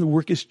 The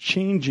work is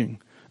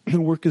changing. The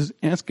work is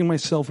asking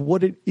myself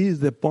what it is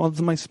that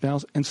bothers my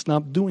spouse and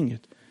stop doing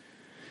it.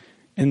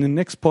 And the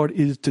next part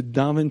is to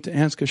daven, to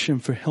ask Hashem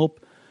for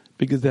help,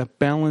 because that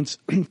balance,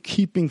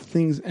 keeping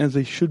things as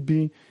they should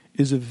be,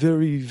 is a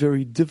very,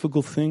 very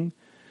difficult thing.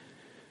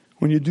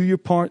 When you do your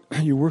part,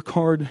 you work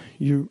hard,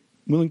 you're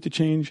willing to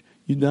change,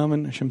 you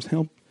daven, Hashem's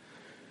help.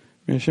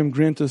 May Hashem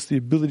grant us the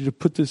ability to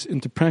put this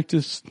into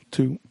practice,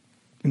 to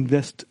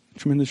invest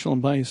tremendous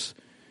Shalom Bayis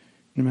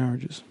in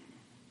marriages.